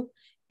you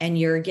and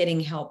you're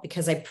getting help,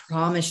 because I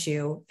promise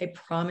you, it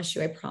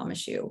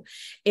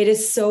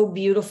is so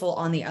beautiful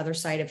on the other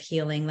side of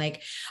healing.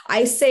 Like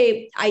I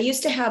say, I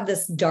used to have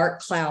this dark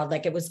cloud,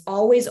 like it was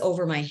always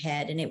over my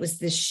head, and it was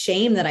this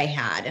shame that I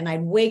had, and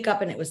I'd wake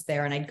up and it was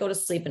there, and I'd go to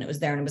sleep and it was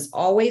there, and it was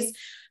always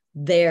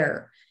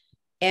there.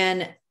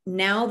 And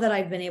now that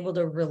I've been able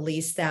to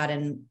release that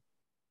and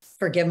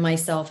forgive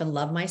myself and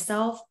love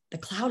myself, the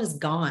cloud is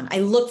gone. I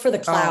look for the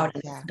cloud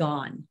and it's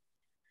gone.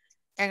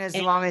 And as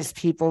long as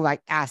people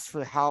like ask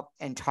for help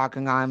and talk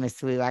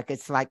anonymously, like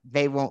it's like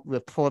they won't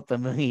report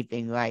them or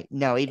anything. Like,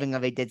 no, even though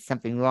they did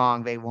something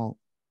wrong, they won't.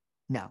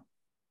 No.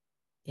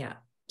 Yeah.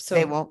 So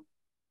they won't.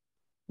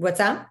 What's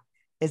that?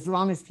 As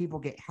long as people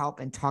get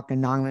help and talk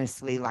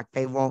anonymously, like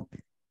they won't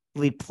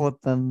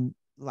report them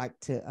like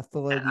to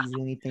authorities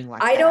or anything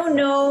like that. I don't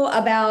know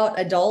about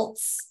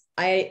adults.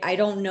 I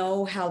don't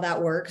know how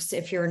that works.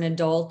 If you're an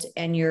adult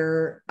and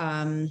you're,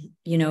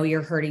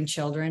 you're hurting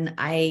children,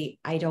 I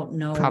don't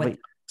know what it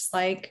looks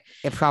like.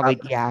 It probably,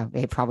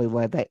 it probably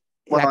would. But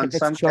well, like if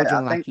it's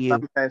children like you.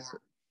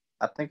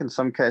 I think in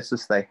some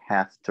cases they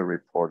have to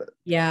report it.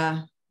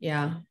 Yeah.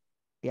 You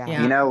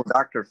know,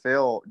 Dr.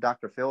 Phil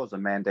is a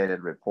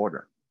mandated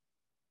reporter.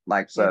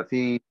 Like, so if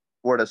he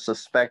were to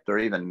suspect or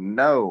even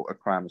know a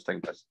crime is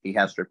taking place, he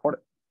has to report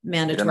it.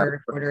 Mandatory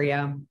reporter,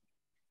 yeah.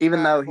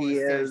 Even though he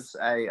is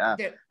I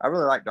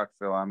really like Dr.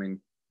 Phil. I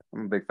mean,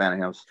 I'm a big fan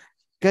of his.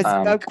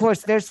 Because, of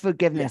course, there's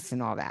forgiveness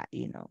and all that,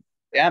 Yeah,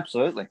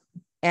 absolutely.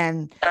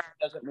 And that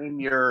doesn't mean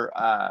you're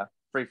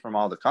free from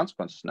all the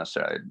consequences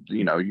necessarily.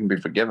 You can be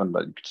forgiven,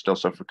 but you can still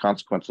suffer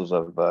consequences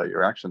of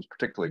your actions,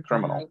 particularly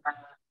criminal.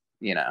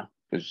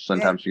 Because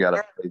sometimes you got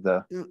to pay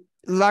the.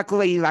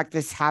 Luckily, like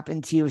this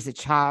happened to you as a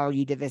child.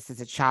 You did this as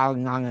a child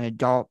and not an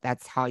adult.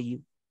 That's how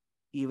you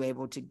were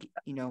able to,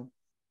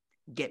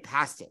 get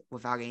past it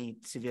without any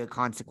severe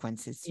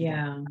consequences.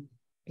 Yeah.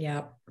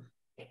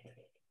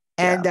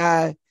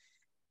 And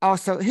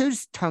also,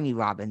 who's Tony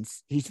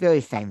Robbins? He's very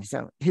famous.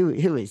 So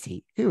who is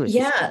he?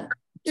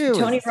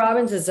 Tony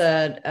Robbins is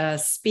a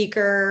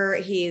speaker.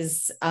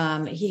 He's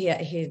he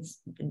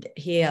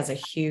has a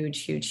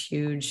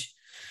huge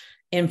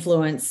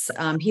influence.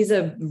 He's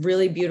a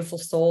really beautiful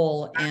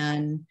soul,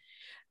 and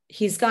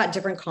he's got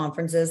different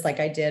conferences. Like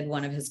I did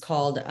one of his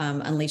called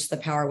Unleash the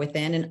Power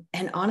Within.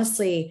 And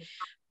honestly,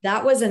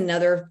 that was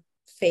another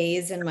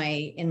phase in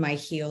my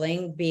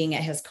healing, being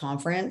at his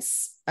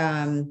conference.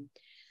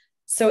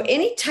 So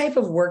any type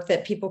of work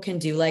that people can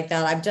do like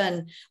that. I've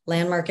done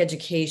landmark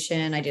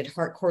education. I did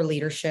hardcore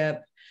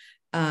leadership.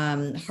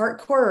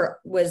 Hardcore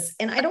was,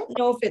 and I don't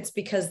know if it's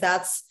because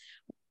that's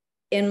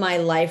in my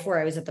life where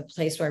I was at the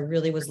place where I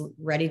really was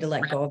ready to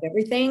let go of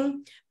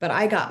everything, but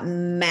I got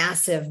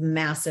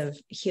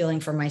massive healing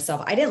for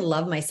myself. I didn't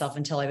love myself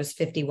until I was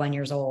 51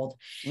 years old.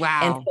 Wow.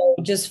 And so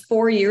just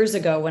 4 years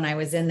ago, when I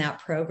was in that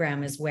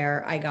program, is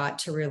where I got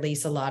to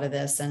release a lot of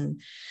this.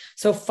 And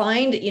so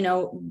find,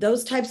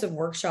 those types of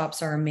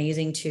workshops are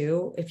amazing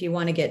too. If you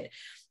want to get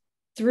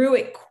through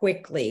it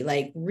quickly,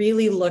 like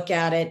really look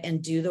at it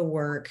and do the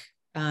work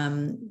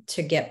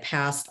to get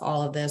past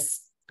all of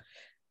this.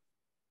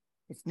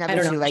 It's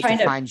never too late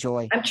to find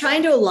joy. I'm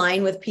trying to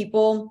align with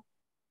people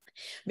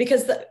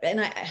because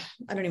I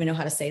don't even know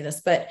how to say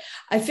this, but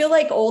I feel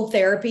like old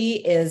therapy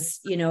is,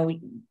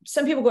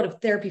 some people go to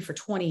therapy for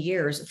 20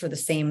 years for the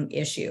same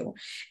issue.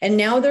 And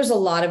now there's a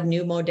lot of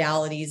new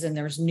modalities and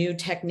there's new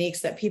techniques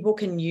that people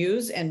can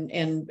use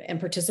and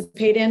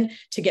participate in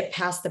to get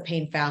past the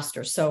pain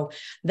faster. So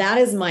that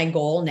is my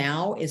goal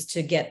now, is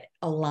to get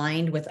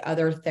aligned with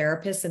other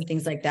therapists and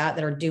things like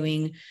that are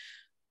doing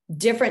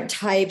different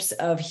types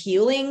of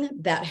healing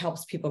that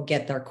helps people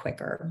get there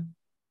quicker.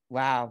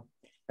 Wow.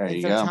 There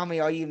you so go. Tell me,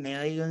 are you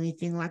married or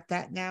anything like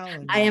that now?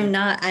 I am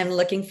not. I'm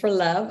looking for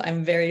love.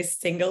 I'm very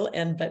single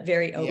but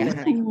very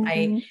open.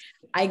 Yeah.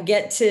 I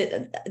get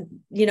to,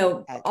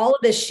 all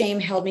of this shame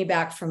held me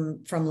back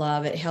from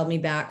love. It held me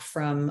back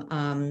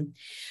from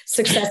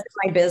success in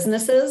my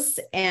businesses.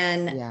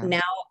 And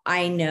now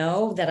I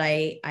know that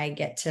I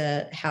get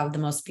to have the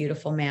most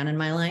beautiful man in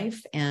my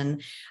life,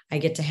 and I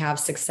get to have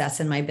success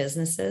in my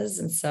businesses.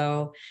 And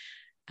so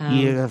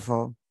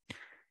beautiful.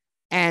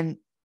 And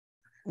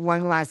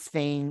one last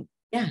thing.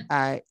 Yeah.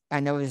 I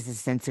know this is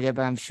sensitive,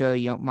 but I'm sure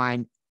you don't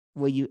mind.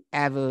 Will you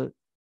ever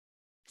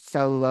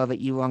so love it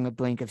you were on the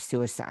brink of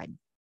suicide?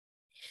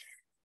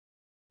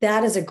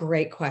 That is a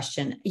great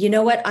question. You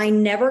know what? I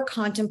never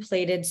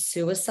contemplated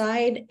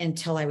suicide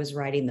until I was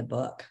writing the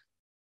book.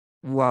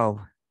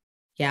 Whoa.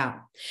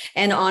 Yeah.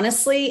 And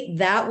honestly,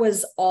 that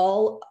was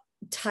all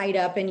tied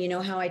up. And you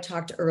know how I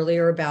talked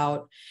earlier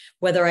about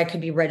whether I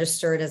could be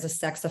registered as a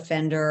sex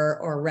offender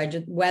or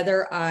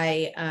whether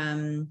I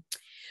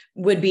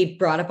would be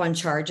brought up on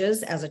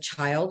charges as a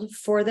child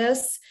for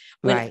this.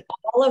 When Right.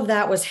 all of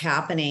that was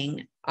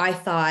happening, I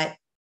thought,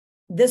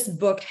 this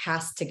book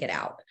has to get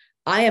out.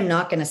 I am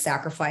not going to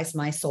sacrifice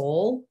my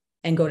soul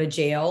and go to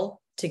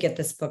jail to get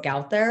this book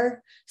out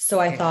there. So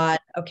I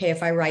thought, okay,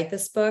 if I write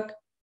this book,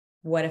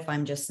 what if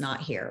I'm just not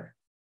here?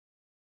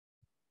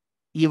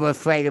 You were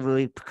afraid of the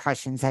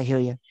repercussions. I hear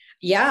you.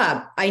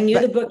 Yeah, I knew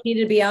the book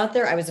needed to be out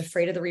there. I was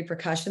afraid of the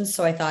repercussions.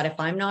 So I thought, if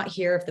I'm not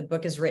here, if the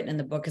book is written and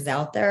the book is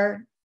out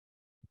there.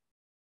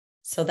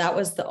 So that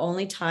was the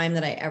only time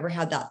that I ever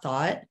had that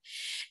thought.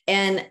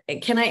 And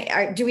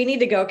do we need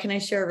to go? Can I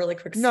share a really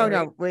quick story?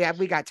 No,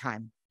 we got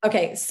time.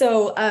 Okay.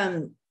 So,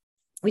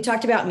 we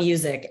talked about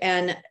music,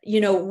 and,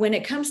 when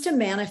it comes to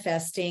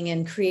manifesting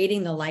and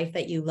creating the life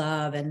that you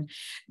love, and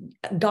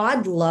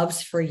God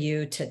loves for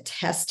you to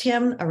test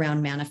him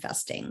around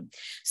manifesting.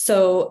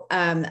 So,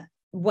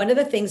 one of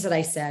the things that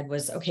I said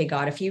was, okay,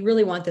 God, if you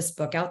really want this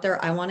book out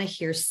there, I want to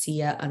hear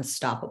Sia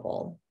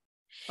Unstoppable.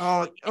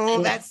 Oh,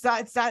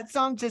 that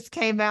song just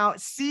came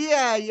out.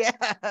 Sia,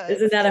 yeah.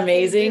 Isn't that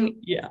amazing?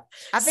 Yeah.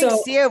 I think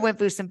Sia went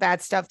through some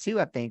bad stuff too,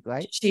 I think,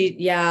 right?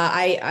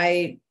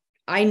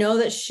 I know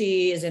that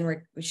she's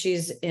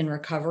in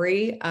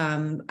recovery.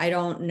 I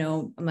don't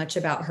know much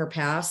about her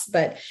past,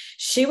 but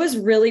she was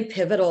really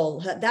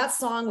pivotal. That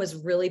song was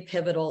really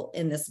pivotal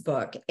in this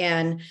book.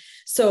 And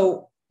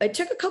so it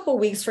took a couple of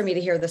weeks for me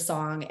to hear the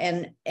song.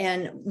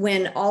 And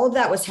when all of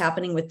that was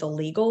happening with the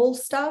legal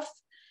stuff,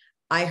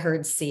 I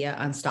heard Sia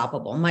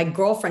Unstoppable. My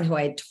girlfriend, who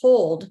I had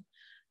told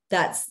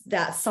that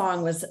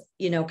song was,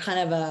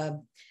 kind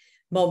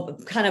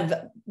of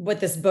what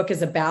this book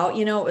is about,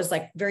 it was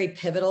like very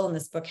pivotal in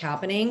this book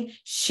happening.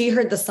 She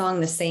heard the song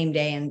the same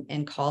day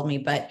and called me.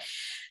 But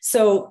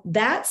so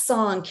that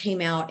song came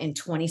out in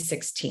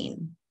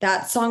 2016.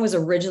 That song was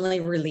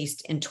originally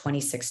released in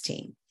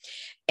 2016.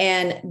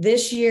 And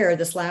this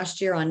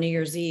last year on New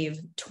Year's Eve,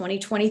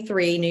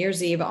 2023, New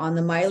Year's Eve, on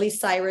the Miley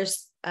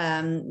Cyrus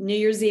New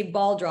Year's Eve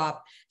ball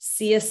drop,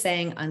 Sia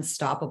sang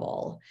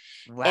Unstoppable.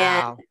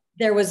 Wow. And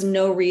there was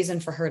no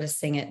reason for her to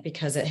sing it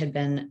because it had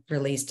been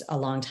released a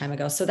long time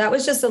ago. So that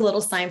was just a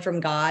little sign from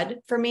God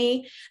for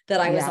me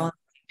that I was on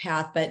the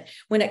path. But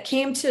when it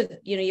came to,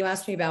 you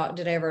asked me about,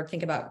 did I ever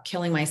think about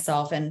killing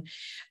myself? And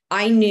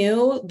I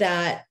knew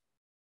that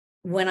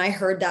when I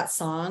heard that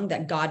song,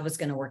 that God was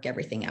going to work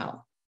everything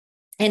out.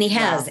 And he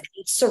has. Wow.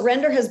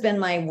 Surrender has been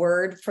my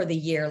word for the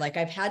year. Like,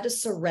 I've had to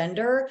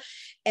surrender.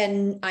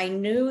 And I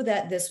knew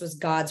that this was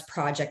God's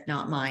project,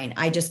 not mine.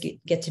 I just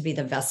get to be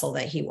the vessel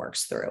that he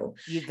works through.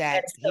 He's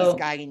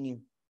guiding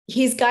you.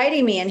 He's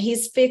guiding me, and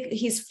he's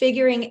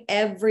figuring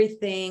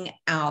everything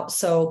out.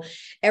 So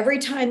every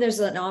time there's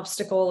an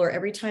obstacle or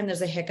every time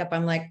there's a hiccup,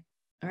 I'm like,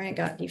 all right,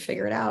 God, you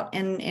figure it out.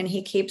 And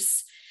he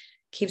keeps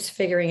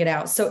figuring it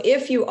out. So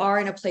if you are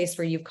in a place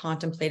where you've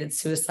contemplated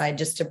suicide,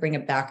 just to bring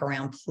it back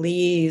around,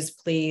 please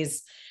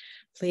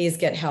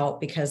get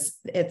help, because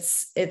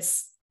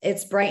it's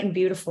bright and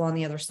beautiful on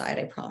the other side.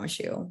 I promise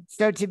you.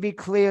 So to be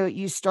clear,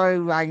 you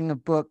started writing a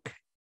book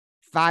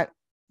five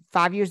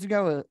years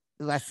ago, or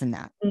less than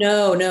that?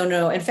 No.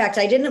 In fact,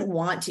 I didn't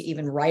want to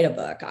even write a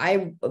book.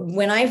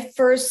 When I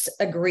first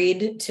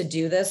agreed to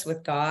do this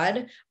with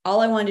God,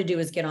 all I wanted to do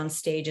was get on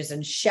stages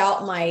and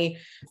shout my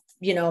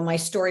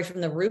story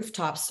from the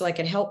rooftops so I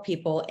could help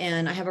people.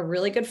 And I have a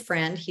really good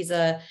friend. He's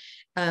a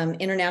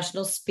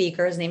international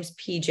speaker. His name's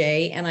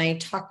PJ. And I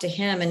talked to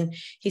him, and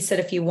he said,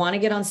 if you want to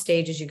get on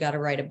stages, you got to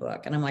write a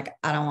book. And I'm like,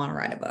 I don't want to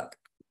write a book.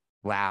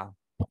 Wow.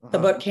 The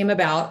book came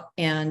about,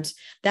 and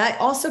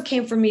that also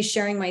came from me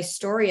sharing my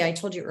story. I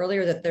told you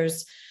earlier that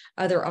there's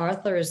other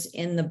authors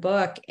in the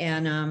book.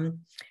 And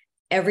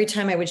every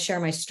time I would share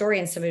my story,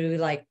 and somebody would be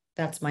like,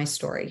 that's my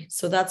story.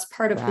 So that's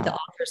part of who the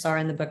authors are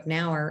in the book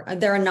now, or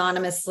they're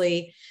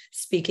anonymously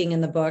speaking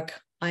in the book.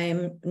 I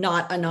am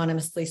not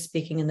anonymously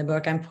speaking in the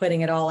book. I'm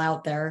putting it all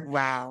out there.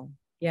 Wow.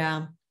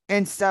 Yeah.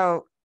 And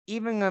so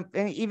even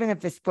if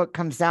this book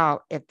comes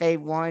out, if they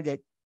wanted to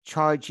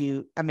charge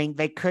you, I mean,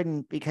 they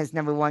couldn't, because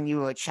number one,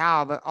 you were a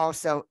child, but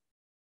also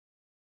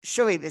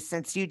surely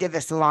since you did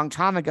this a long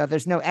time ago,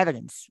 there's no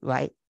evidence,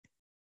 right?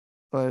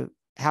 Or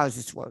how does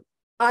this work?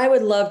 I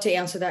would love to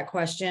answer that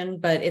question,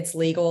 but it's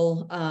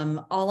legal.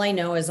 All I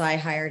know is I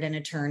hired an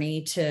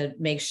attorney to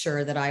make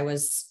sure that I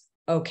was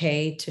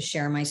okay to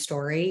share my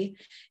story.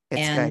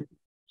 And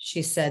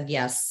she said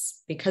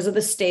yes, because of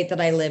the state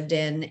that I lived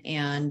in,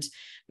 and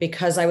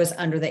because I was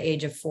under the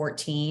age of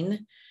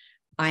 14,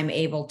 I'm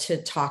able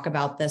to talk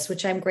about this,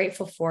 which I'm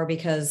grateful for,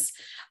 because,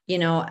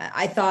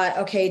 I thought,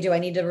 okay, do I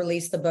need to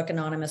release the book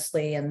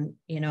anonymously and,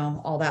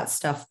 all that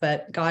stuff,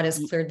 but God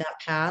has cleared that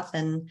path.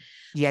 And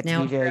you have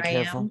to be very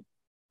careful.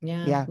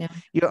 Yeah.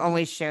 You're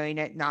only sharing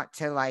it not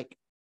to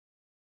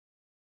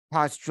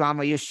cause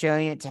drama. You're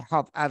sharing it to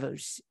help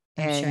others.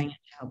 I'm sharing it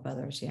to help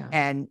others. Yeah.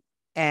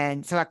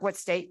 And so, like, what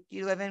state do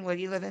you live in? Where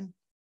do you live in?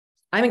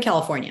 I'm in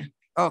California.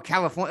 Oh,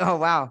 California. Oh,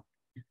 wow.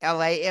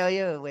 LA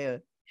area?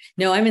 Where?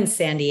 No, I'm in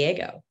San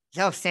Diego.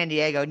 Oh, San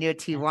Diego, near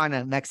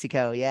Tijuana,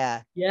 Mexico.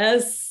 Yeah.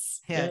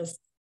 Yes. Yeah.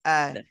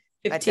 Yes.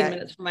 15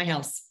 minutes from my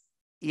house.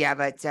 Yeah,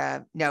 but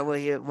no,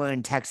 we're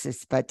in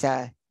Texas. But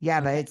yeah,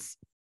 Okay.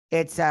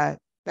 but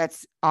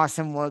that's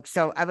awesome work.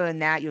 So other than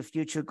that, your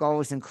future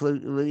goals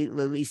include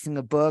releasing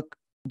a book,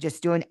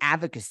 just doing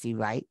advocacy,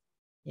 right?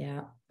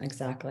 Yeah,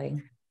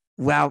 exactly.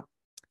 Well,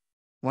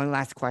 one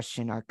last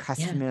question, our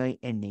customary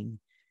ending.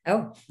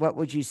 Oh, What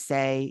would you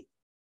say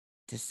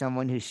to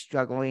someone who's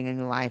struggling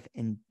in life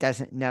and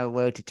doesn't know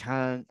where to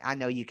turn? I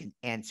know you can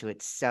answer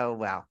it so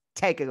well.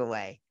 Take it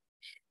away.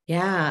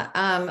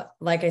 yeah.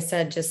 Like I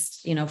said,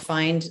 just,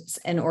 find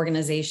an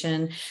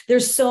organization.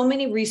 There's so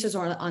many resources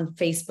on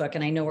Facebook,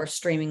 and I know we're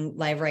streaming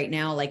live right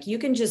now. Like, you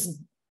can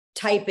just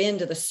type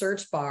into the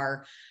search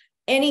bar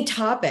any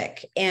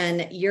topic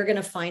and you're going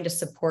to find a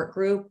support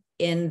group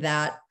in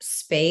that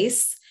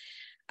space.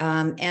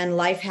 And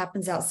life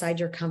happens outside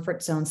your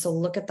comfort zone. So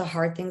look at the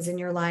hard things in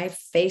your life,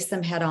 face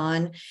them head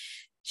on.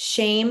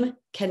 Shame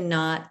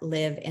cannot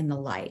live in the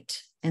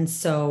light. And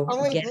so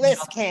only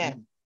bliss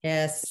can.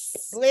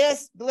 Yes.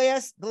 Bliss,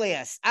 bliss,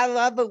 bliss. I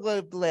love the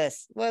word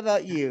bliss. What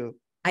about you?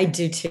 I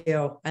do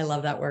too. I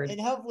love that word.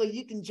 And hopefully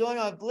you can join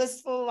our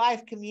blissful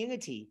life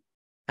community.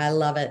 I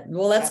love it.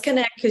 Well, let's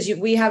connect, because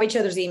we have each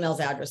other's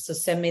emails address. So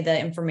send me the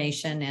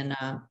information, and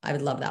I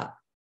would love that.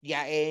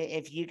 Yeah,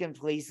 if you can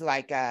please,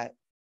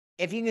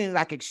 if you can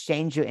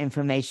exchange your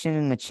information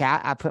in the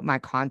chat, I put my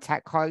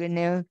contact card in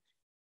there.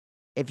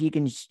 If you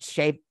can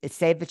save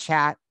the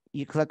chat,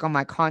 you click on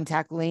my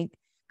contact link.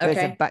 There's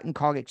a button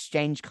called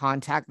exchange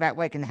contact. That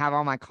way I can have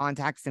all my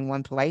contacts in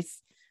one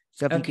place.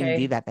 So if you can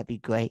do that, that'd be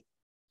great.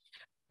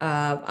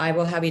 I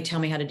will have you tell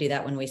me how to do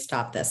that when we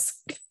stop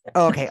this.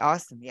 Oh, okay,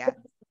 awesome. Yeah.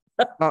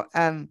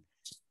 Well,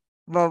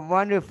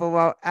 wonderful.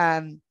 Well,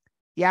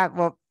 yeah.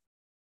 Well,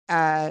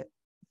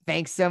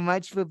 thanks so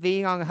much for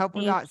being on Help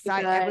Us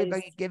Outside.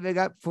 Everybody give it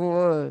up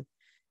for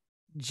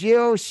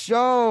Jill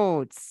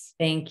Shultz.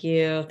 Thank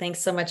you. Thanks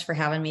so much for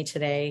having me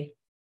today.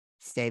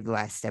 Stay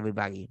blessed,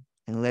 everybody,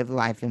 and live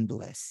life in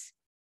bliss.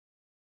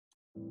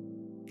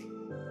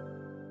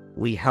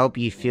 We hope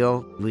you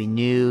feel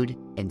renewed,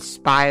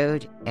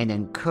 inspired, and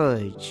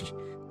encouraged,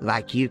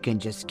 like you can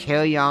just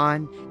carry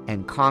on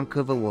and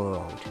conquer the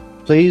world.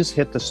 Please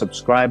hit the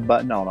subscribe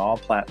button on all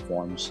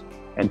platforms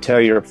and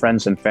tell your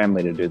friends and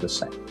family to do the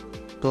same.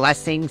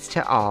 Blessings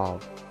to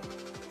all.